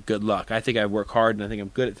into good luck. I think I work hard and I think I'm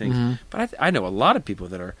good at things. But I know a lot of people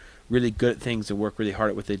that are really good at things and work really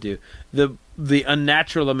hard at what they do. The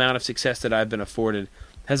unnatural amount of success that I've been afforded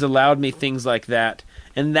has allowed me things like that,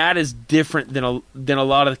 and that is different than a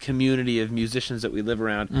lot of the community of musicians that we live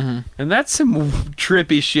around. And that's some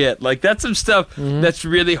trippy shit. Like, that's some stuff that's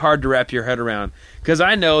really hard to wrap your head around. Because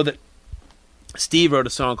I know that Steve wrote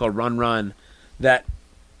a song called Run Run that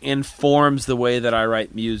informs the way that I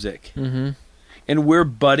write music. And we're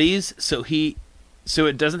buddies, so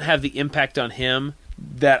it doesn't have the impact on him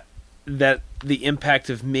that the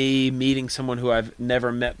impact of me meeting someone who I've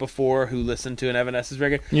never met before who listened to an Evanescence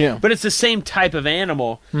record. Yeah. But it's the same type of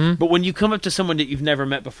animal. But when you come up to someone that you've never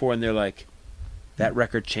met before and they're like, that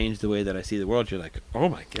record changed the way that I see the world, you're like, oh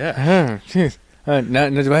my God. Oh, jeez. Now,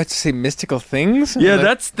 do I have to say mystical things?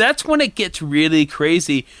 Yeah, that's when it gets really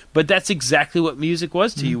crazy. But that's exactly what music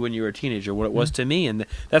was to you when you were a teenager, what it was to me. And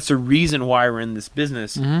that's the reason why we're in this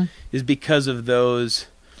business is because of those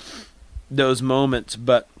moments.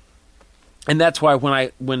 And that's why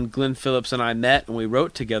when Glenn Phillips and I met and we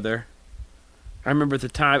wrote together, I remember at the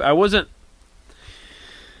time it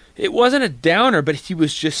wasn't a downer, but he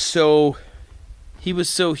was so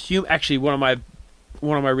human. Actually, one of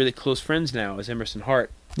my really close friends now is Emerson Hart.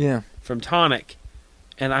 Yeah. From Tonic.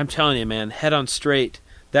 And I'm telling you, man, Head on Straight,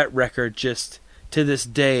 that record just to this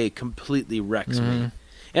day completely wrecks me.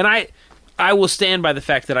 And I will stand by the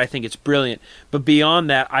fact that I think it's brilliant. But beyond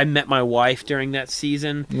that, I met my wife during that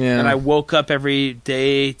season. Yeah. And I woke up every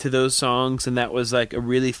day to those songs, and that was like a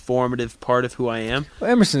really formative part of who I am. Well,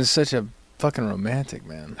 Emerson's such a fucking romantic,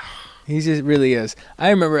 man. He just really is. I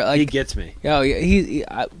remember, like, he gets me. Oh,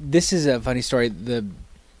 yeah. This is a funny story.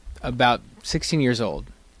 About 16 years old,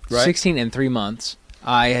 right? 16 and 3 months.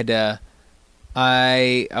 I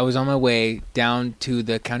was on my way down to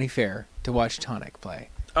the county fair to watch Tonic play.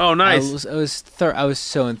 Oh, nice! I was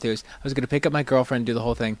so enthused. I was going to pick up my girlfriend, do the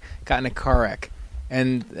whole thing. Got in a car wreck,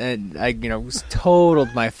 and I was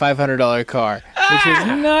totaled my $500 car, which is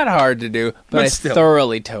not hard to do, but I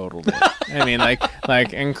thoroughly totaled it. I mean,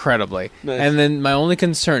 like incredibly. Nice. And then my only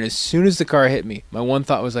concern, as soon as the car hit me, my one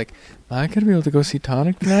thought was like, am I going to be able to go see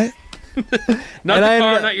Tonic tonight? Not the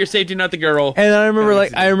car, not your safety, not the girl. And I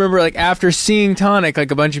remember after seeing Tonic,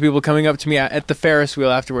 like a bunch of people coming up to me at the Ferris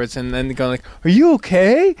wheel afterwards, and then going like, "Are you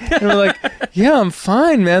okay?" And we're like, "Yeah, I'm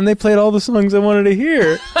fine, man. They played all the songs I wanted to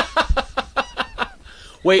hear."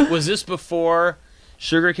 Wait, was this before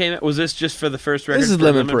Sugar came out? Was this just for the first record? This is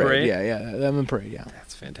Lemon Parade. Yeah, Lemon Parade. Yeah,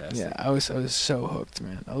 that's fantastic. Yeah, I was so hooked,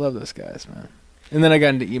 man. I love those guys, man. And then I got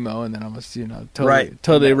into emo, and then I was,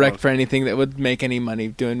 totally wrecked for anything that would make any money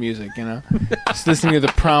doing music, Just listening to The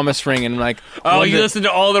Promise Ring and like... Oh, you listened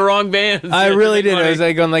to all the wrong bands. I really did. Money. I was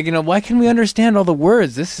like going like, why can we understand all the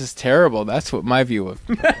words? This is terrible. That's what my view of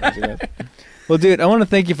music was. Well, dude, I want to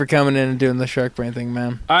thank you for coming in and doing the Shark Brain thing,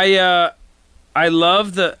 man. I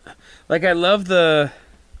love the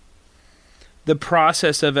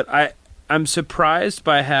process of it. I'm surprised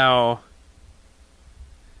by how...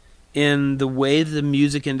 in the way the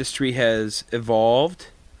music industry has evolved,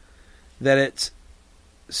 that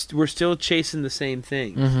we're still chasing the same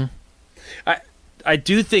things. I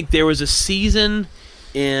do think there was a season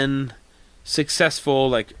in successful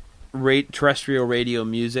like terrestrial radio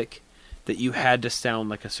music that you had to sound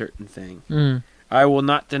like a certain thing. I will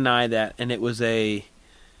not deny that, and it was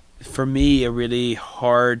for me a really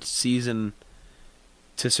hard season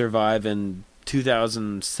to survive in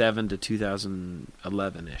 2007 to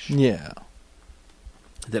 2011-ish. Yeah.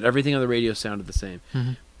 That everything on the radio sounded the same.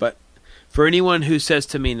 But for anyone who says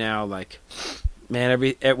to me now, like, man,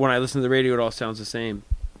 when I listen to the radio, it all sounds the same.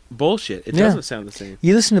 Bullshit. It doesn't sound the same.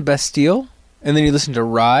 You listen to Bastille, and then you listen to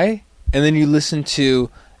Rye, and then you listen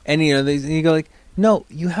to any of these, and you go like, no,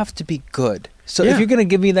 you have to be good. So if you're going to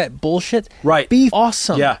give me that bullshit, be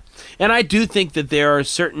awesome. Yeah. And I do think that there are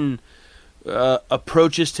certain...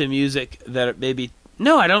 approaches to music that maybe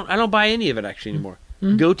I don't buy any of it actually anymore.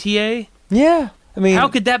 Gautier, I mean, how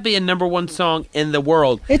could that be a number one song in the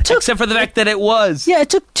world? Except for the fact that it was. Yeah, it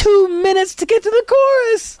took 2 minutes to get to the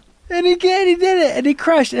chorus. And he did it, and he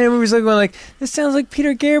crushed. And everybody was like, going like, "This sounds like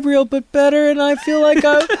Peter Gabriel, but better." And I feel like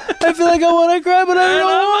I want to cry, but I don't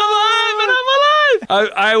know. I'm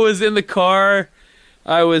alive. I was in the car.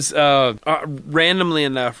 I was randomly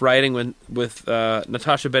enough riding with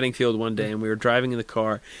Natasha Bedingfield one day, and we were driving in the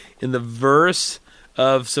car, and the verse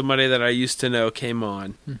of Somebody That I Used to Know came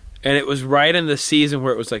on. And it was right in the season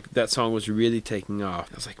where it was like that song was really taking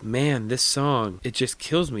off. I was like, man, this song, it just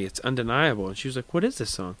kills me. It's undeniable. And she was like, what is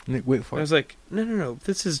this song? Wait for it. I was like, no.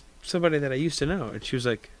 This is Somebody That I Used to Know. And she was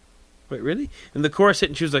like, wait, really? And the chorus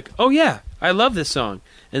hit, and she was like, oh, yeah, I love this song.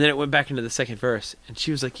 And then it went back into the second verse. And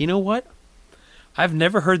she was like, you know what? I've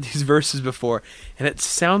never heard these verses before, and it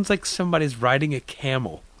sounds like somebody's riding a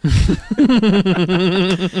camel. And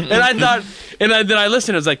I thought, then I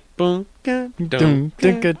listened. It was like, boom,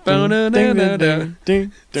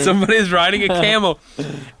 somebody's riding a camel,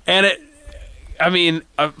 and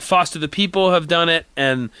Foster the People have done it,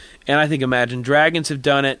 and I think Imagine Dragons have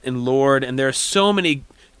done it, and Lord, and there are so many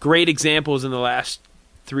great examples in the last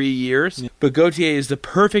 3 years. Yeah. But Gautier is the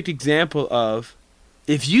perfect example of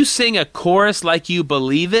if you sing a chorus like you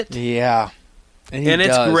believe it, yeah, and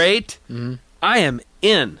it's great. Mm-hmm. I am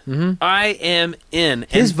in. Mm-hmm. I am in.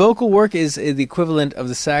 His vocal work is the equivalent of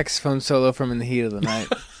the saxophone solo from In the Heat of the Night.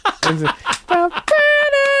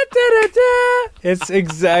 It's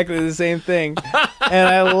exactly the same thing, and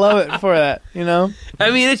I love it for that. You know, I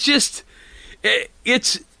mean, it's just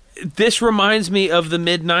this reminds me of the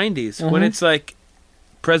mid '90s when it's like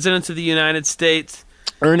presidents of the United States,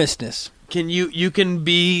 earnestness. You can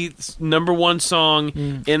be number one song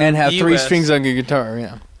in and have the three US. strings on your guitar.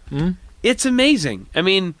 Yeah. Mm-hmm. It's amazing. I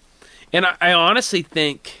mean, and I honestly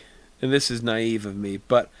think, and this is naive of me,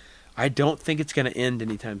 but I don't think it's going to end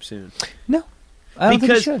anytime soon. No, I don't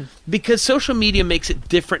think it should. Because social media makes it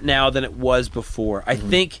different now than it was before. I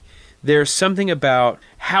think there's something about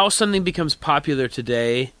how something becomes popular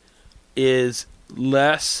today is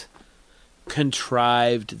less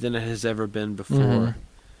contrived than it has ever been before. Mm-hmm.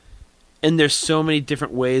 And there's so many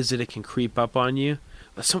different ways that it can creep up on you.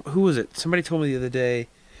 Who was it? Somebody told me the other day.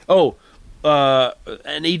 Oh, an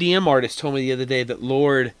EDM artist told me the other day that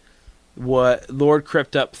Lord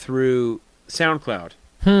crept up through SoundCloud.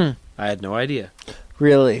 I had no idea.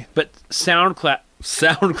 Really? But SoundCloud.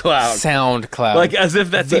 Like as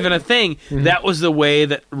if that's even a thing. Mm-hmm. That was the way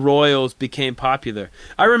that Royals became popular.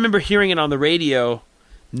 I remember hearing it on the radio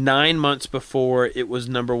 9 months before it was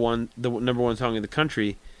the number one song in the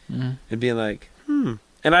country, and being like,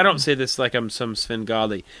 And I don't say this like I'm some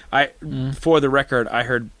Svengali. For the record, I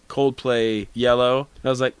heard Coldplay Yellow, and I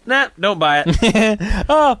was like, nah, don't buy it.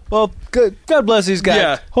 Oh, well, good. God bless these guys.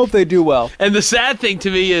 Yeah. Hope they do well. And the sad thing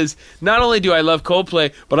to me is, not only do I love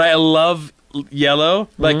Coldplay, but I love Yellow.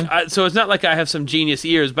 Like, so it's not like I have some genius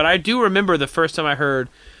ears, but I do remember the first time I heard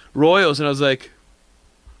Royals, and I was like,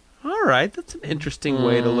 all right, that's an interesting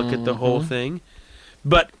way to look at the whole thing.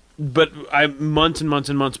 But months and months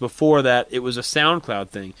and months before that, it was a SoundCloud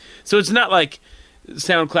thing. So it's not like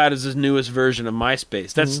SoundCloud is the newest version of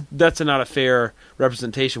MySpace. That's not a fair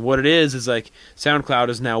representation. What it is like SoundCloud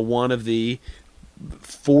is now one of the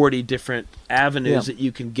 40 different avenues that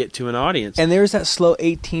you can get to an audience. And there's that slow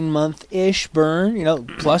 18-month-ish burn,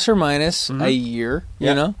 plus or minus a year,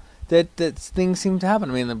 you know, that things seem to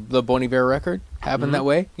happen. I mean, the Bon Iver record happened that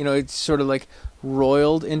way. It's sort of like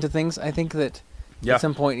roiled into things. I think that at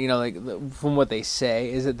some point, from what they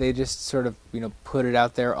say, is that they just sort of, put it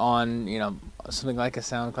out there on, something like a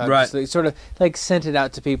SoundCloud. Right. So they sort of like sent it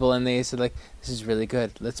out to people, and they said like, "This is really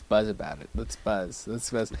good. Let's buzz about it. Let's buzz.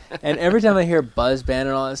 And every time I hear Buzz Band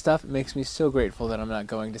and all that stuff, it makes me so grateful that I'm not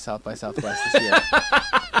going to South by Southwest this year.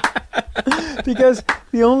 Because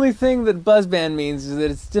the only thing that Buzz Band means is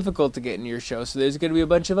that it's difficult to get in your show, so there's going to be a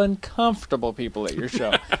bunch of uncomfortable people at your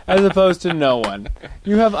show, as opposed to no one.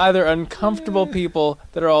 You have either uncomfortable people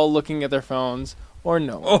that are all looking at their phones, or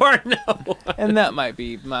no one. And that might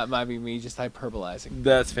be me just hyperbolizing.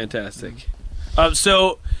 That's fantastic.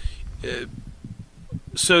 So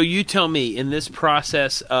you tell me, in this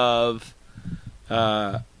process of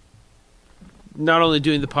not only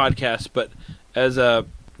doing the podcast, but as a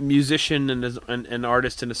musician and as an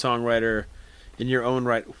artist and a songwriter in your own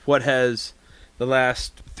right, what has the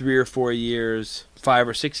last 3 or 4 years, 5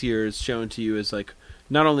 or 6 years shown to you as like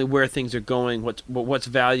not only where things are going, what's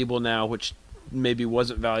valuable now, which maybe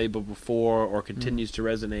wasn't valuable before or continues to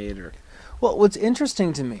resonate? Or well, what's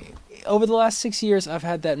interesting to me over the last 6 years, I've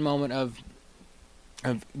had that moment of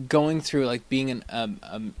going through like being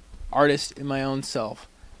an artist in my own self,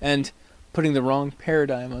 and putting the wrong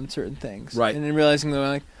paradigm on certain things. Right. And then realizing that I'm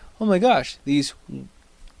like, oh my gosh, these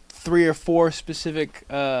 3 or 4 specific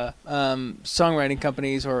songwriting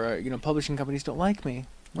companies or publishing companies don't like me.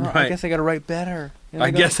 Well, Right. I guess I got to write better.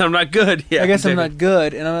 I guess I'm not good. Yeah, I guess I'm exactly. not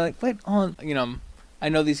good. And I'm like, wait, I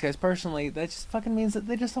know these guys personally. That just fucking means that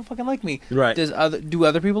they just don't fucking like me. Right. Do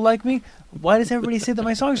other people like me? Why does everybody say that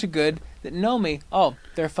my songs are good that know me? Oh,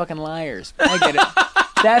 they're fucking liars. I get it.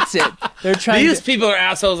 That's it. They're trying. These people are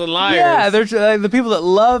assholes and liars. Yeah, they're the people that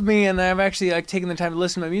love me and I've actually taken the time to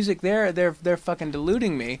listen to my music. They're fucking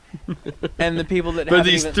deluding me. And the people that But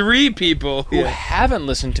these 3 people who haven't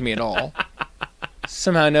listened to me at all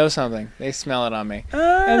somehow know something. They smell it on me.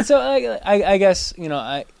 And so I guess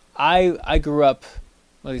I grew up.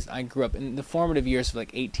 At least I grew up in the formative years of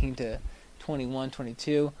like 18 to 21,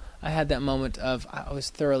 22. I had that moment of I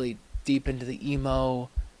was thoroughly deep into the emo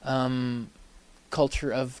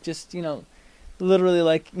culture of just literally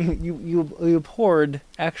like you abhorred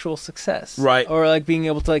actual success, right? Or like being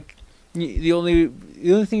able to like the only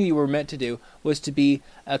thing you were meant to do was to be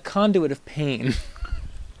a conduit of pain.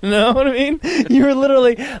 You know what I mean? You were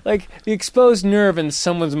literally like the exposed nerve in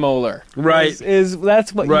someone's molar. Right.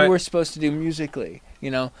 That's what right. you were supposed to do musically.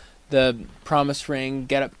 The Promise Ring,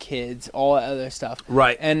 Get Up Kids, all that other stuff.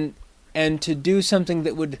 Right. And to do something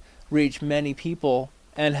that would reach many people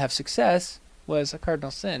and have success was a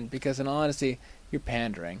cardinal sin, because in all honesty, you're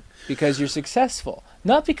pandering because you're successful.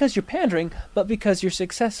 Not because you're pandering, but because you're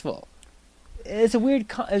successful. It's a weird.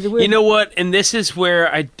 You know what? And this is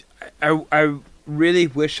where I really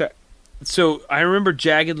wish So I remember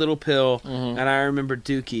Jagged Little Pill, and I remember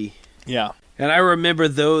Dookie. Yeah. And I remember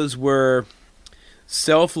those were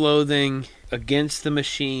self-loathing, against the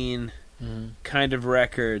machine kind of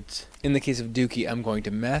records. In the case of Dookie, I'm going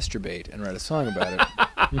to masturbate and write a song about it.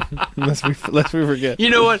 lest we forget. You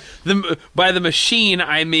know what? By the machine,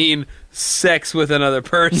 I mean sex with another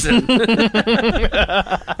person.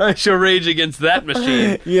 I shall rage against that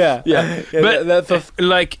machine. Yeah.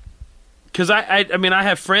 But because I mean, I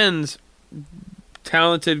have friends,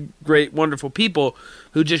 talented, great, wonderful people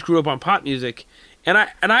who just grew up on pop music, and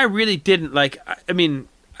I really didn't like. I mean,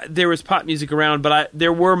 there was pop music around, but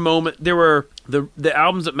there were the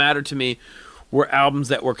albums that mattered to me were albums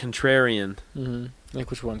that were contrarian. Mm-hmm. Like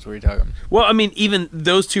which ones were you talking? Well, I mean, even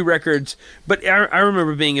those 2 records. But I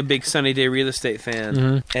remember being a big Sunny Day Real Estate fan.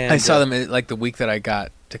 Mm-hmm. And I saw them like the week that I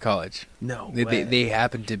got to college. No way. They They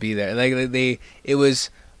happened to be there. It was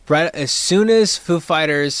right as soon as Foo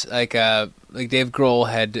Fighters like Dave Grohl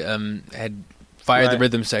had fired the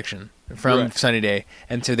rhythm section from Sunny Day,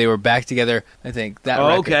 and so they were back together. I think that. Oh,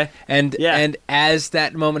 record. okay. And as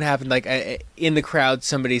that moment happened, like in the crowd,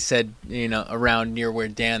 somebody said, around near where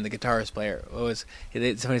Dan, the guitarist player,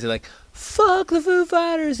 somebody said like, "Fuck the Foo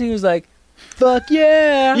Fighters," and he was like, "Fuck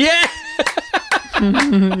yeah, yeah." You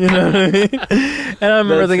know what I mean? And I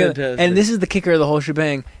remember thinking, fantastic. and this is the kicker of the whole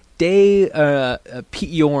shebang. Pete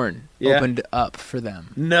Yorn opened up for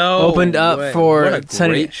them. Opened up for what a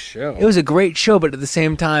Sunny. great show. It was a great show, but at the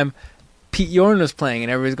same time, Pete Yorn was playing,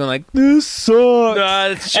 and everybody's going like, "This sucks." No,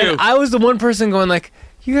 that's true. And I was the one person going like,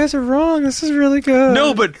 "You guys are wrong. This is really good."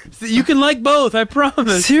 No, but you can like both. I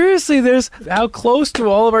promise. Seriously, there's how close do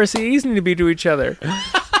all of our CDs need to be to each other?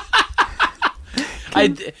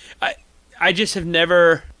 I just have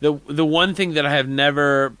never the one thing that I have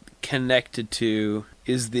never connected to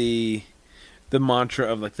is the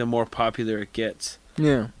mantra of like the more popular it gets,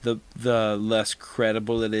 the less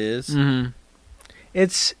credible it is. Mm-hmm.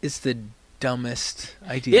 It's the dumbest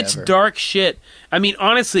idea. It's ever. dark shit. I mean,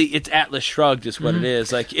 honestly, it's Atlas Shrugged is what it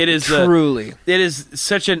is. Like it is truly. It is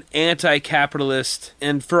such an anti-capitalist,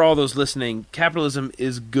 and for all those listening, capitalism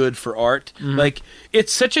is good for art. Mm-hmm. Like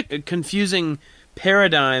it's such a confusing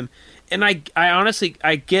paradigm, and I honestly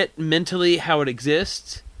I get mentally how it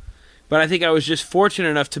exists, but I think I was just fortunate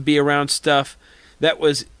enough to be around stuff that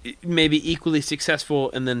was maybe equally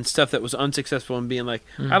successful, and then stuff that was unsuccessful, and being like,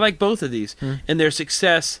 I like both of these, and their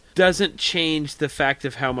success doesn't change the fact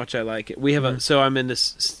of how much I like it. We have so I'm in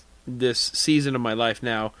this season of my life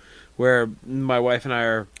now where my wife and I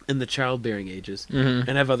are in the childbearing ages, and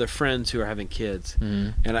have other friends who are having kids,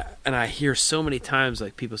 and I hear so many times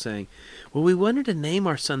like people saying, well, we wanted to name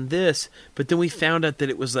our son this, but then we found out that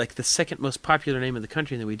it was like the second most popular name in the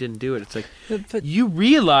country, and then we didn't do it. It's like, but you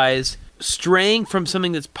realize straying from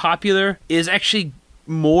something that's popular is actually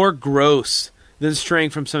more gross than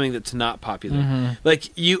straying from something that's not popular.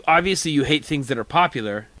 Like you hate things that are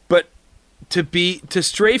popular, but to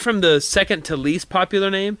stray from the second to least popular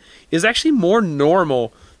name is actually more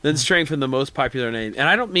normal than straying from the most popular name. And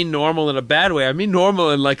I don't mean normal in a bad way. I mean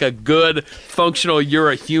normal in like a good, functional,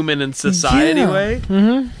 you're a human in society way.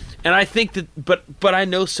 And I think that, but I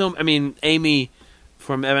know Amy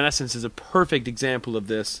from Evanescence is a perfect example of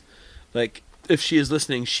this. Like, if she is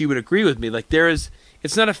listening, she would agree with me. Like,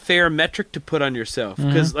 it's not a fair metric to put on yourself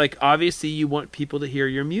because, like, obviously you want people to hear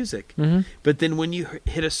your music, but then when you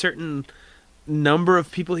hit a certain number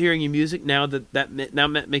of people hearing your music, now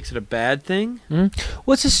that makes it a bad thing.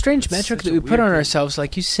 Well, it's a strange metric that we put on ourselves,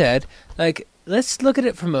 like you said. Like, let's look at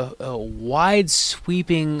it from a wide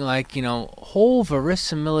sweeping, like, whole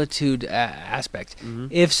verisimilitude aspect.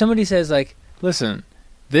 If somebody says, like, listen,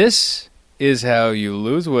 this is how you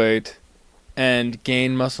lose weight and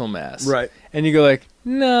gain muscle mass, right? And you go like,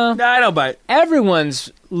 no, I don't buy it.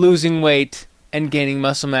 Everyone's losing weight and gaining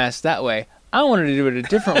muscle mass that way. I wanted to do it a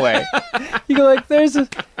different way. You go like,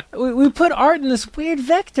 we put art in this weird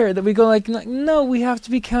vector that we go like, no, we have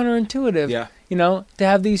to be counterintuitive. Yeah. To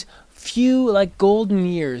have these few like golden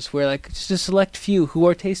years where like just a select few who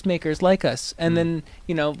are tastemakers like us, and then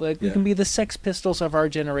we can be the Sex Pistols of our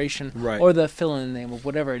generation, right, or the fill-in name of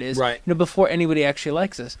whatever it is, right? Before anybody actually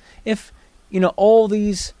likes us. If all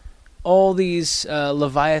these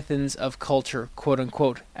leviathans of culture, quote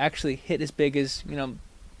unquote, actually hit as big as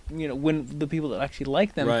when the people that actually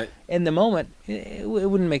like them, right, in the moment, it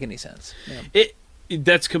wouldn't make any sense.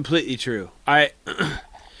 That's completely true.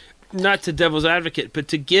 Not to devil's advocate, but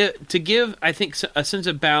to give I think a sense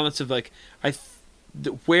of balance of like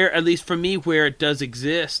where, at least for me, where it does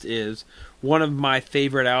exist is one of my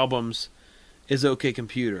favorite albums is OK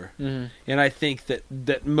Computer, and I think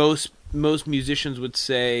that most musicians would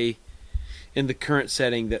say in the current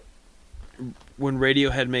setting that when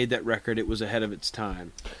Radiohead made that record, it was ahead of its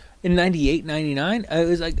time. In 98, 99, it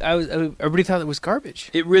was like everybody thought it was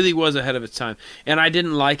garbage. It really was ahead of its time, and I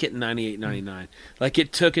didn't like it in 98, 99. Like,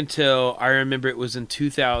 it took until I remember it was in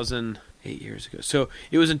 2000, 8 years ago. So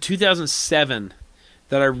it was in 2007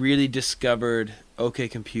 that I really discovered OK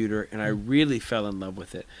Computer, and I really fell in love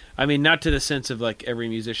with it. I mean, not to the sense of like every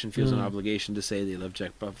musician feels an obligation to say they love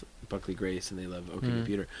Jack Buckley Grace and they love OK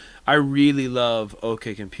Computer. I really love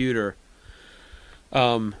OK Computer.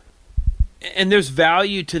 And there's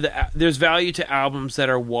value to albums that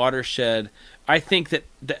are watershed. I think the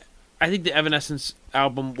Evanescence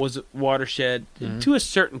album was a watershed to a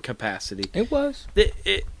certain capacity. It was.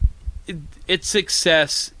 Its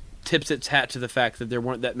success tips its hat to the fact that there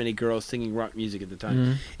weren't that many girls singing rock music at the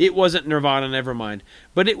time. It wasn't Nirvana, Nevermind,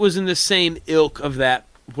 but it was in the same ilk of that,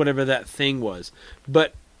 whatever that thing was.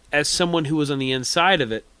 But as someone who was on the inside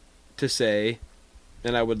of it, to say,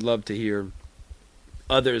 and I would love to hear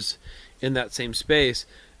others in that same space,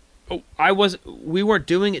 we weren't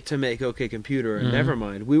doing it to make OK Computer and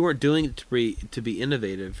Nevermind. We weren't doing it to be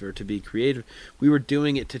innovative or to be creative. We were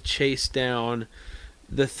doing it to chase down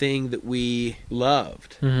the thing that we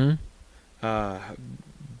loved. I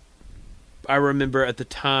remember at the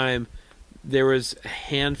time there was a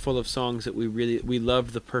handful of songs that we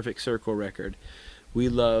loved. The Perfect Circle record. We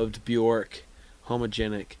loved Bjork,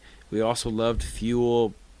 Homogenic. We also loved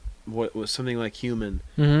Fuel, what was something like Human,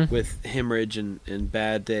 with Hemorrhage and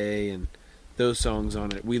Bad Day and those songs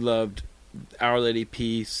on it. We loved Our Lady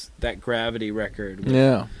Peace, that Gravity record.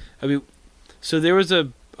 I mean, so there was a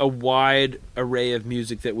wide array of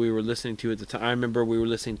music that we were listening to at the time. I remember we were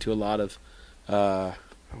listening to a lot of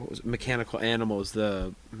Mechanical Animals,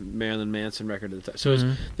 the Marilyn Manson record at the time. So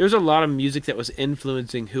there was a lot of music that was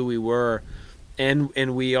influencing who we were,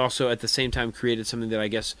 and we also at the same time created something that I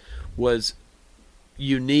guess was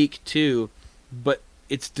unique too, but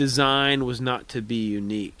its design was not to be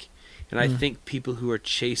unique. And I think people who are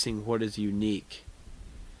chasing what is unique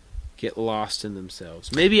get lost in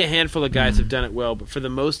themselves. Maybe a handful of guys have done it well, but for the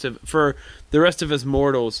rest of us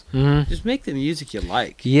mortals, just make the music you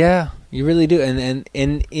like. Yeah, you really do. And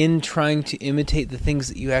in trying to imitate the things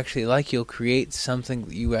that you actually like, you'll create something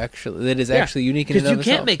that is actually unique in and of itself. Because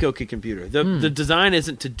you can't make OK Computer. The design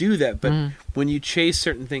isn't to do that, but when you chase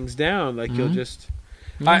certain things down, like you'll just...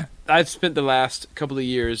 I've spent the last couple of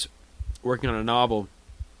years working on a novel,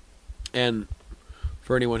 and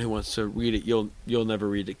for anyone who wants to read it, you'll never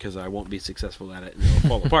read it because I won't be successful at it and it'll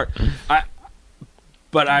fall apart.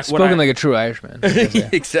 Spoken like a true Irishman.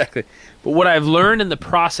 Exactly. But what I've learned in the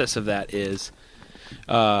process of that is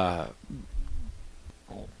my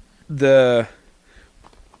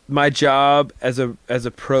job as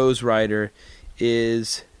a prose writer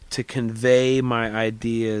is to convey my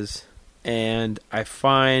ideas, and I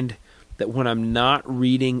find that when I'm not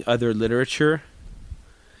reading other literature,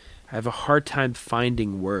 I have a hard time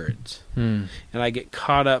finding words. And I get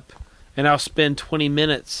caught up, and I'll spend 20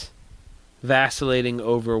 minutes vacillating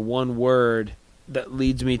over one word that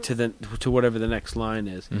leads me to whatever the next line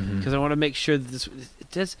is. Because I want to make sure that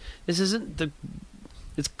this isn't the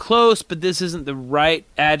it's close, but this isn't the right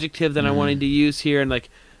adjective that I wanted to use here. And like,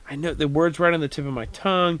 I know the word's right on the tip of my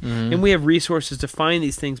tongue, and we have resources to find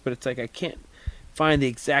these things, but it's like I can't find the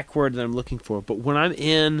exact word that I'm looking for. But when I'm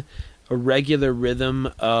in a regular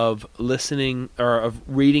rhythm of listening or of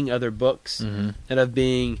reading other books and of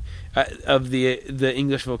being of the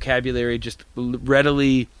English vocabulary just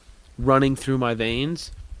readily running through my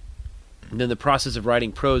veins, and then the process of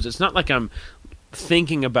writing prose, it's not like I'm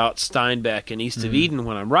thinking about Steinbeck and East of Eden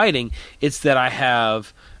when I'm writing. It's that I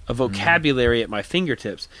have a vocabulary at my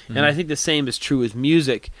fingertips, and I think the same is true with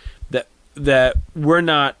music. That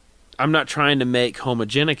I'm not trying to make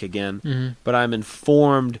homogenic again, but I'm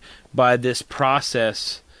informed by this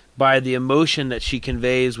process, by the emotion that she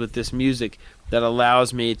conveys with this music that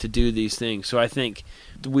allows me to do these things. So I think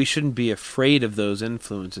we shouldn't be afraid of those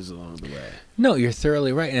influences along the way. No, you're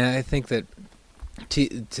thoroughly right, and I think that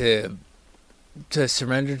to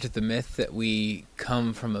surrender to the myth that we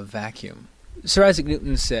come from a vacuum. Sir Isaac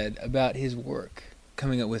Newton said about his work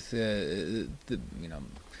coming up with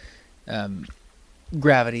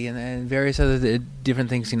gravity and various other different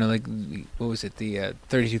things, like, what was it, the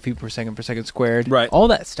 32 feet per second squared, right? All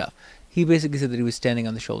that stuff. He basically said that he was standing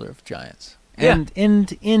on the shoulder of giants. And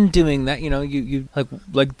in doing that, you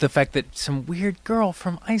like the fact that some weird girl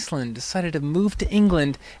from Iceland decided to move to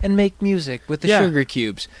England and make music with the sugar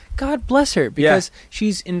cubes. God bless her, because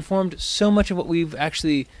she's informed so much of what we've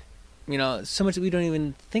actually, so much that we don't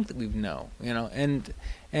even think that we know, and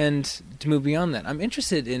to move beyond that. I'm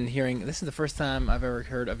interested in hearing, this is the first time I've ever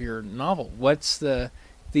heard of your novel. What's the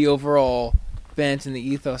overall bent and the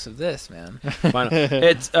ethos of this, man?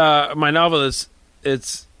 It's my novel is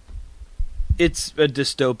it's a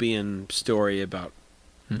dystopian story about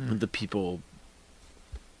the people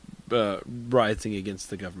rising against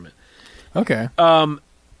the government. Okay.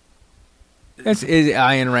 Is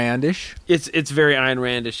Ayn Randish? It's very Ayn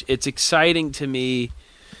Randish. It's exciting to me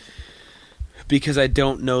because I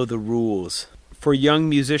don't know the rules. For young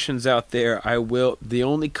musicians out there, the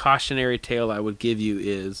only cautionary tale I would give you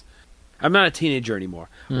is, I'm not a teenager anymore.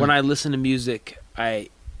 When I listen to music, I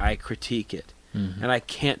critique it. And I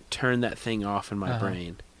can't turn that thing off in my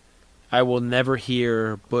brain. I will never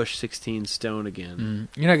hear Bush 16 Stone again.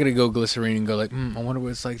 You're not going to go Glycerine and go like, I wonder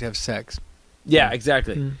what it's like to have sex. Yeah,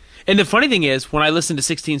 exactly. And the funny thing is, when I listen to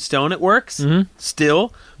 16 Stone, it works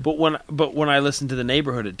still. But when I listen to The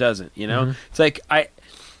Neighborhood, it doesn't. It's like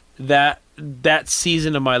that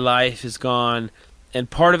season of my life is gone, and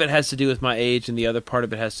part of it has to do with my age, and the other part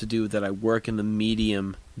of it has to do with that I work in the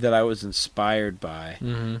medium that I was inspired by.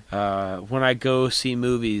 When I go see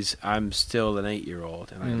movies, I'm still an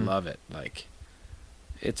 8-year-old, and I love it. Like,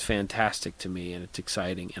 it's fantastic to me, and it's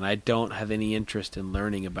exciting, and I don't have any interest in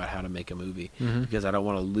learning about how to make a movie because I don't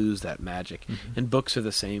want to lose that magic. And books are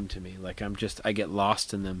the same to me. Like, I get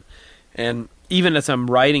lost in them. And even as I'm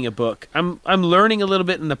writing a book, I'm learning a little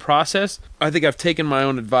bit in the process. I think I've taken my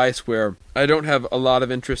own advice where I don't have a lot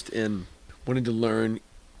of interest in wanting to learn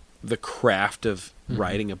the craft of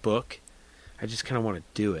writing a book. I just kind of want to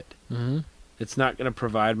do it. It's not going to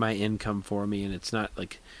provide my income for me, and it's not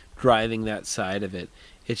like driving that side of it.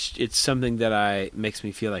 It's something that makes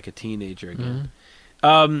me feel like a teenager again.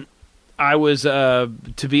 I was,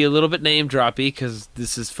 to be a little bit name droppy, because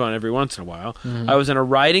this is fun every once in a while, I was in a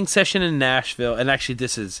writing session in Nashville, and actually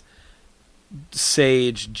this is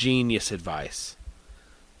sage genius advice.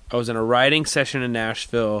 I was in a writing session in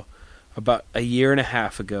Nashville about a year and a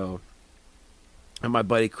half ago at my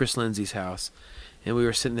buddy Chris Lindsay's house, and we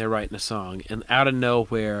were sitting there writing a song, and out of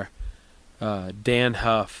nowhere, Dan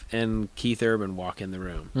Huff and Keith Urban walk in the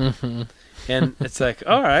room. And it's like,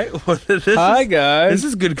 all right, well, hi guys, this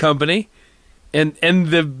is good company. And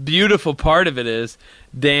the beautiful part of it is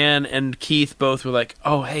Dan and Keith both were like,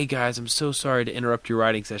 oh, hey guys, I'm so sorry to interrupt your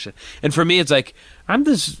writing session. And for me, it's like, I'm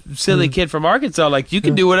this silly kid from Arkansas. Like, you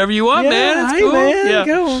can do whatever you want, man. It's cool. Man,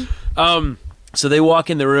 go. So they walk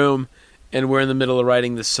in the room, and we're in the middle of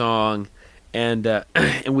writing the song, and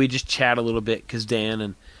and we just chat a little bit because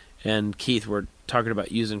Dan and Keith were talking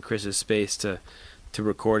about using Chris's space to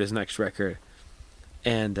record his next record.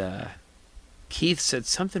 And Keith said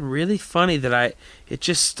something really funny that it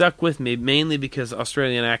just stuck with me, mainly because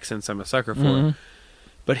Australian accents I'm a sucker for.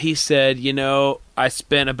 But he said, I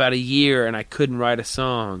spent about a year and I couldn't write a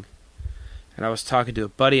song. And I was talking to a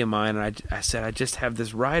buddy of mine, and I said, I just have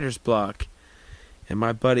this writer's block. And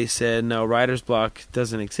my buddy said, no, writer's block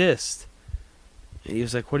doesn't exist. And he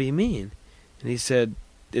was like, what do you mean? And he said,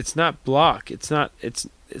 it's not block. It's not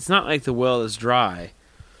like the well is dry.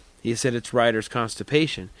 He said it's writer's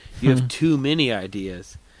constipation. You have too many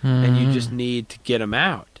ideas, and you just need to get them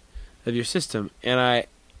out of your system. And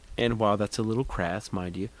And while that's a little crass,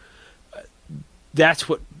 mind you, that's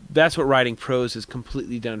what writing prose has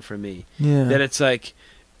completely done for me. Yeah. That it's like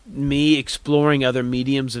me exploring other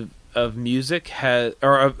mediums of music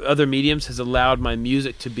other mediums has allowed my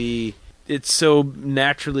music to be. It so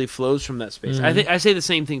naturally flows from that space. I say the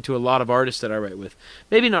same thing to a lot of artists that I write with.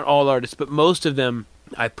 Maybe not all artists, but most of them.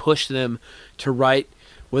 I push them to write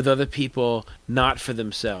with other people, not for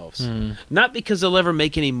themselves. Not because they'll ever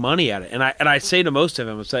make any money at it. And I say to most of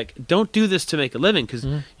them, it's like, don't do this to make a living, because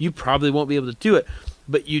you probably won't be able to do it.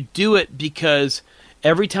 But you do it because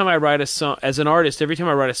every time I write a song, as an artist, every time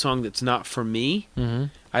I write a song that's not for me,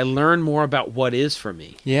 I learn more about what is for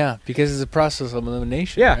me. Yeah, because it's a process of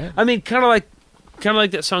elimination. Yeah, right? I mean, kind of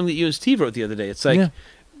like that song that you and Steve wrote the other day. It's like,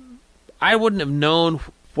 I wouldn't have known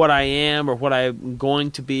what I am or what I'm going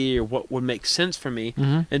to be or what would make sense for me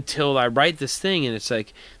until I write this thing, and it's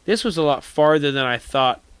like, this was a lot farther than I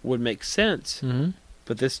thought would make sense,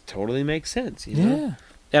 but this totally makes sense, you know?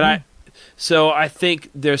 And so I think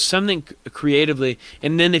there's something creatively,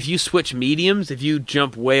 and then if you switch mediums, if you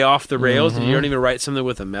jump way off the rails and you don't even write something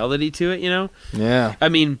with a melody to it, you know? Yeah. I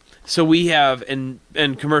mean, so we have, in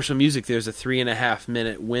commercial music, there's a 3.5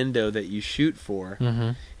 minute window that you shoot for,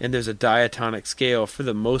 and there's a diatonic scale for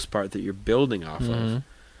the most part that you're building off of.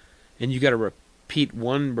 And you got to repeat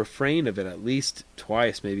one refrain of it at least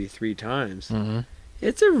twice, maybe 3 times.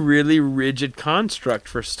 It's a really rigid construct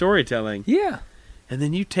for storytelling. Yeah. And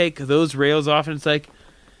then you take those rails off, and it's like,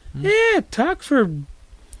 talk for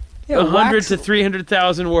 100 to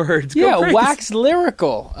 300,000 words. Yeah, wax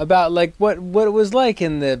lyrical about like what it was like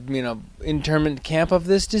in the internment camp of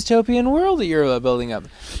this dystopian world that you're building up.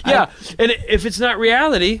 Yeah, and if it's not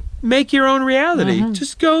reality, make your own reality.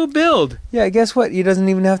 Just go build. Yeah, guess what? It doesn't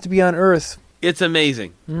even have to be on Earth. It's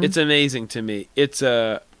amazing. It's amazing to me. It's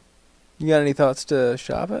You got any thoughts to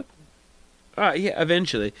shop it? Yeah,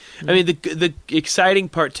 eventually. I mean, the exciting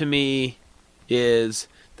part to me is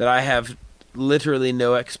that I have literally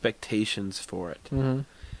no expectations for it.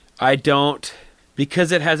 I don't,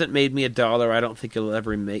 because it hasn't made me $1. I don't think it'll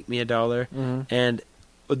ever make me $1. And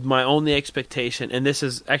my only expectation, and this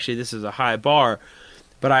is a high bar,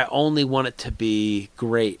 but I only want it to be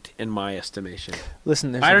great in my estimation.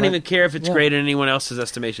 Listen, I don't even care if it's great in anyone else's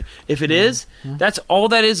estimation. If it is, that's all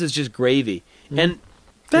that is just gravy. And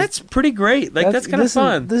that's pretty great. Like, that's kind of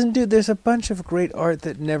fun. Listen, dude, there's a bunch of great art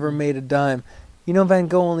that never made a dime. You know, Van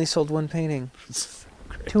Gogh only sold 1 painting.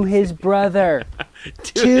 To his brother.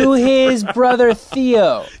 to his brother,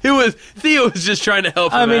 Theo. Theo was just trying to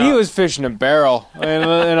help him out. He was fishing a barrel, in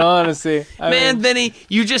honesty. Vinny,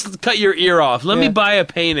 you just cut your ear off. Let me buy a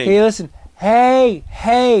painting. Hey, listen. Hey,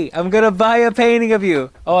 I'm going to buy a painting of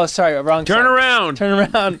you. Oh, sorry, wrong side. Turn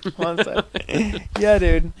around. One side. Yeah,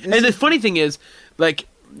 dude. And the funny thing is, like,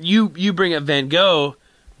 you bring up Van Gogh,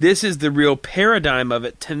 this is the real paradigm of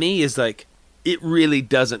it. To me, is like, it really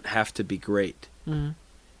doesn't have to be great.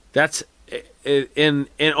 That's and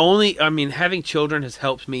only, I mean, having children has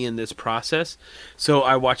helped me in this process. So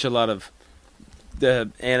I watch a lot of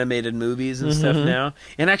the animated movies and stuff now,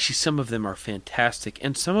 and actually some of them are fantastic,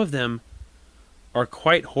 and some of them are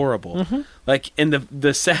quite horrible. Like, and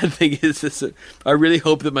the sad thing is I really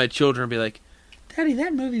hope that my children will be like, Daddy,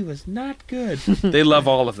 that movie was not good. They love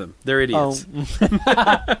all of them. They're idiots.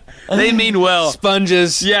 They mean well.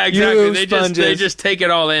 Sponges. Yeah, exactly. They just take it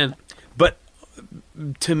all in. But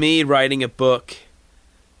to me, writing a book,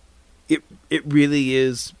 it really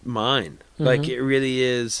is mine. Like, it really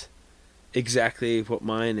is exactly what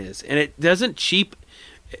mine is. And it doesn't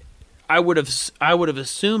I would have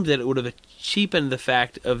assumed that it would have cheapened the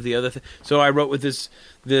fact of the other thing. So I wrote with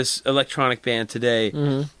this electronic band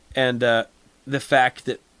today, and the fact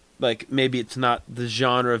that, like, maybe it's not the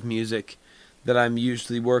genre of music that I'm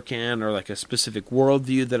usually working in, or like a specific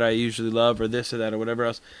worldview that I usually love, or this or that or whatever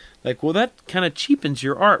else. Like, well, that kind of cheapens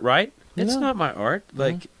your art, right? It's not my art.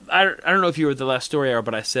 Like, I don't know if you were at the last story hour,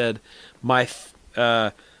 but I said my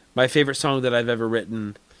favorite song that I've ever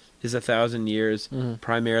written is 1,000 Years,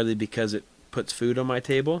 primarily because it puts food on my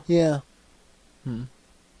table. Yeah.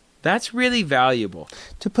 That's really valuable.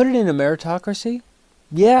 To put it in a meritocracy?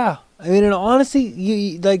 Yeah. I mean, in honesty,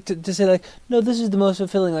 you like to say, like, no, this is the most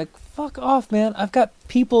fulfilling. Like, fuck off, man. I've got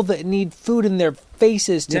people that need food in their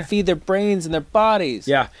faces to feed their brains and their bodies.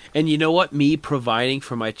 Yeah. And you know what? Me providing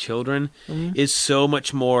for my children is so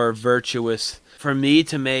much more virtuous. For me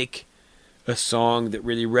to make a song that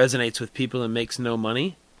really resonates with people and makes no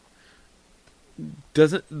money,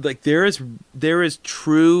 doesn't, like, there is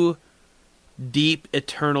true, deep,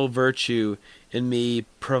 eternal virtue in me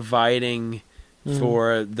providing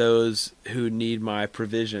for those who need my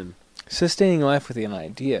provision. Sustaining life with an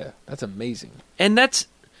idea. That's amazing. And that's,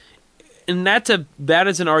 and that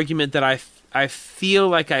is an argument that I feel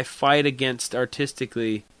like I fight against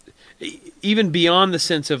artistically, even beyond the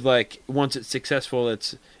sense of like once it's successful,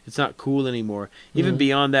 it's not cool anymore. Even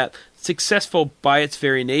beyond that, successful by its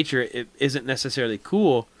very nature, it isn't necessarily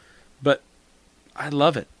cool, but I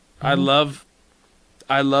love it. I love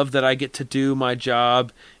that I get to do my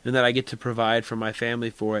job and that I get to provide for my family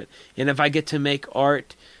for it. And if I get to make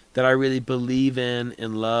art that I really believe in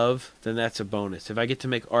and love, then that's a bonus. If I get to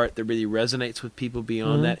make art that really resonates with people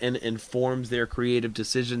beyond that and informs their creative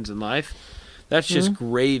decisions in life, that's just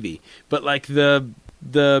gravy. But like the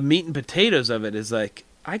meat and potatoes of it is like,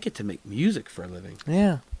 I get to make music for a living.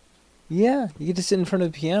 Yeah. Yeah. You get to sit in front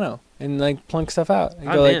of the piano and like plunk stuff out. And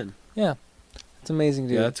I'm go in. Like, yeah. It's amazing,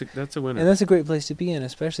 dude. Yeah, that's a winner. And that's a great place to be in,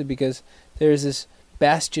 especially because there's this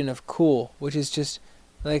bastion of cool, which is just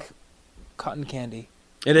like cotton candy.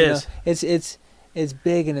 It is. It's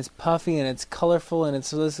big and it's puffy and it's colorful and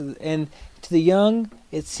and to the young,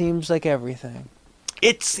 it seems like everything.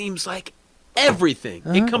 It seems like everything.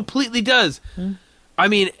 It completely does. I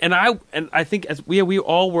mean, and I think as we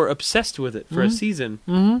all were obsessed with it for a season.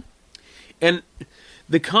 And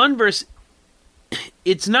the converse,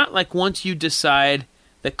 it's not like once you decide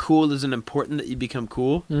that cool isn't important that you become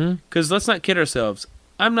cool. Because let's not kid ourselves.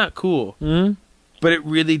 I'm not cool. But it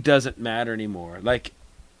really doesn't matter anymore. Like,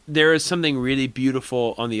 there is something really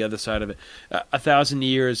beautiful on the other side of it. 1,000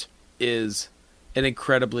 Years is an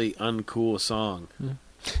incredibly uncool song.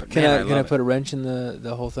 But Can I put a wrench in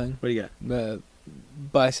the whole thing? What do you got?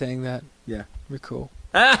 By saying that, Yeah. you're cool.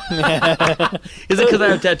 Is it because I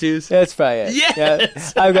have tattoos? That's probably it.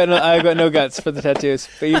 Yes! Yeah, I've got no guts for the tattoos,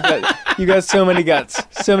 but you got so many guts,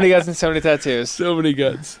 and so many tattoos. So many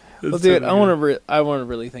guts. Well, dude, I want to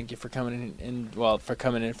really thank you for coming in,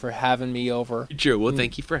 for having me over. Sure. Well,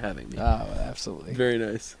 thank you for having me. Oh, absolutely. Very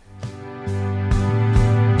nice.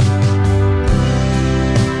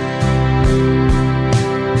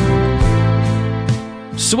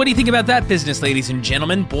 So what do you think about that business, ladies and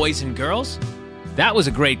gentlemen, boys and girls? That was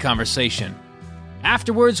a great conversation.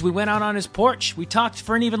 Afterwards, we went out on his porch. We talked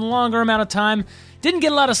for an even longer amount of time. Didn't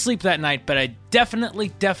get a lot of sleep that night, but I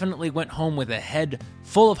definitely went home with a head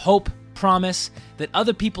full of hope, promise, that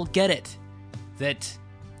other people get it. That,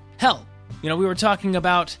 hell, we were talking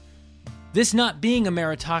about this not being a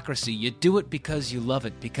meritocracy. You do it because you love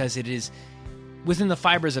it, because it is within the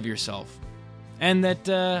fibers of yourself. And that,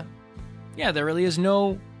 there really is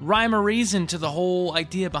no rhyme or reason to the whole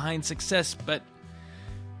idea behind success, but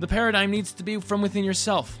the paradigm needs to be from within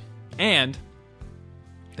yourself. And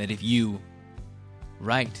that if you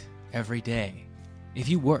write every day, if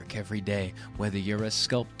you work every day, whether you're a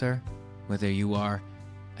sculptor, whether you are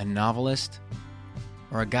a novelist,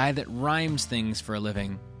 or a guy that rhymes things for a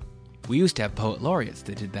living, we used to have poet laureates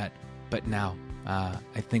that did that, but now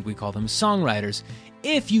I think we call them songwriters.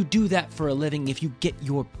 If you do that for a living, if you get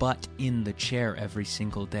your butt in the chair every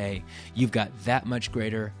single day, you've got that much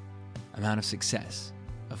greater amount of success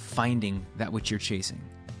of finding that which you're chasing.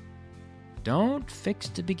 Don't fix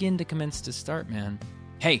to begin to commence to start, man.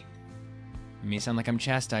 Hey, it may sound like I'm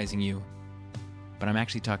chastising you, but I'm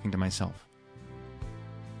actually talking to myself.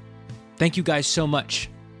 Thank you guys so much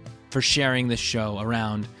for sharing this show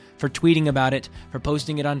around, for tweeting about it, for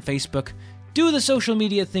posting it on Facebook. Do the social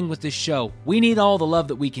media thing with this show. We need all the love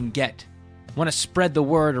that we can get. Want to spread the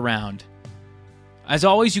word around. As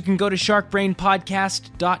always, you can go to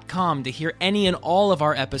sharkbrainpodcast.com to hear any and all of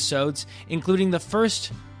our episodes, including the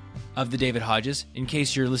first of the David Hodges. In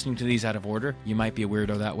case you're listening to these out of order, you might be a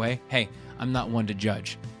weirdo that way. Hey, I'm not one to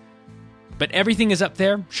judge. But everything is up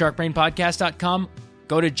there, sharkbrainpodcast.com.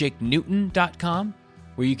 Go to jakenewton.com,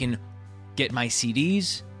 where you can get my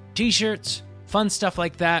CDs, t-shirts, fun stuff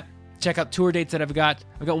like that. Check out tour dates that I've got.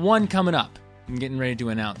 I've got one coming up I'm getting ready to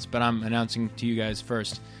announce, but I'm announcing to you guys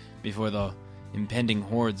first before the impending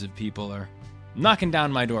hordes of people are knocking down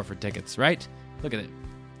my door for tickets, right? Look at it.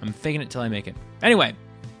 I'm faking it till I make it. Anyway,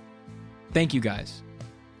 thank you guys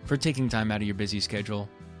for taking time out of your busy schedule,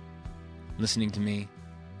 listening to me,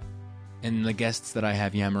 and the guests that I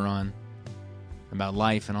have yammer on about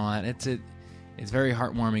life and all that. It's very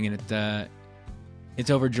heartwarming, and it's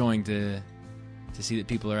overjoying to see that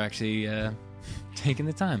people are actually taking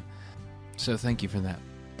the time. So thank you for that.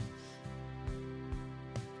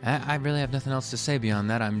 I really have nothing else to say beyond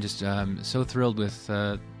that. I'm just so thrilled with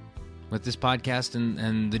this podcast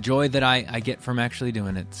and the joy that I get from actually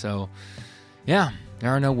doing it. So, yeah, there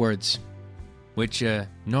are no words, which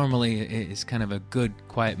normally is kind of a good,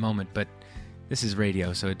 quiet moment, but this is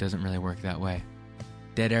radio, so it doesn't really work that way.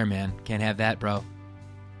 Dead air, man. Can't have that, bro.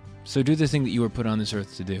 So do the thing that you were put on this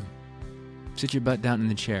earth to do. Sit your butt down in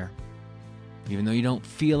the chair. Even though you don't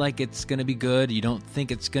feel like it's going to be good, you don't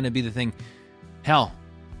think it's going to be the thing. Hell,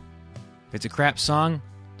 if it's a crap song,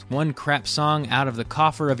 it's one crap song out of the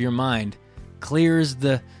coffer of your mind, clears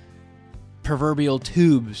the proverbial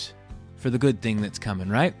tubes for the good thing that's coming,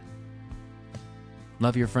 right?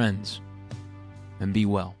 Love your friends and be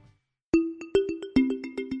well.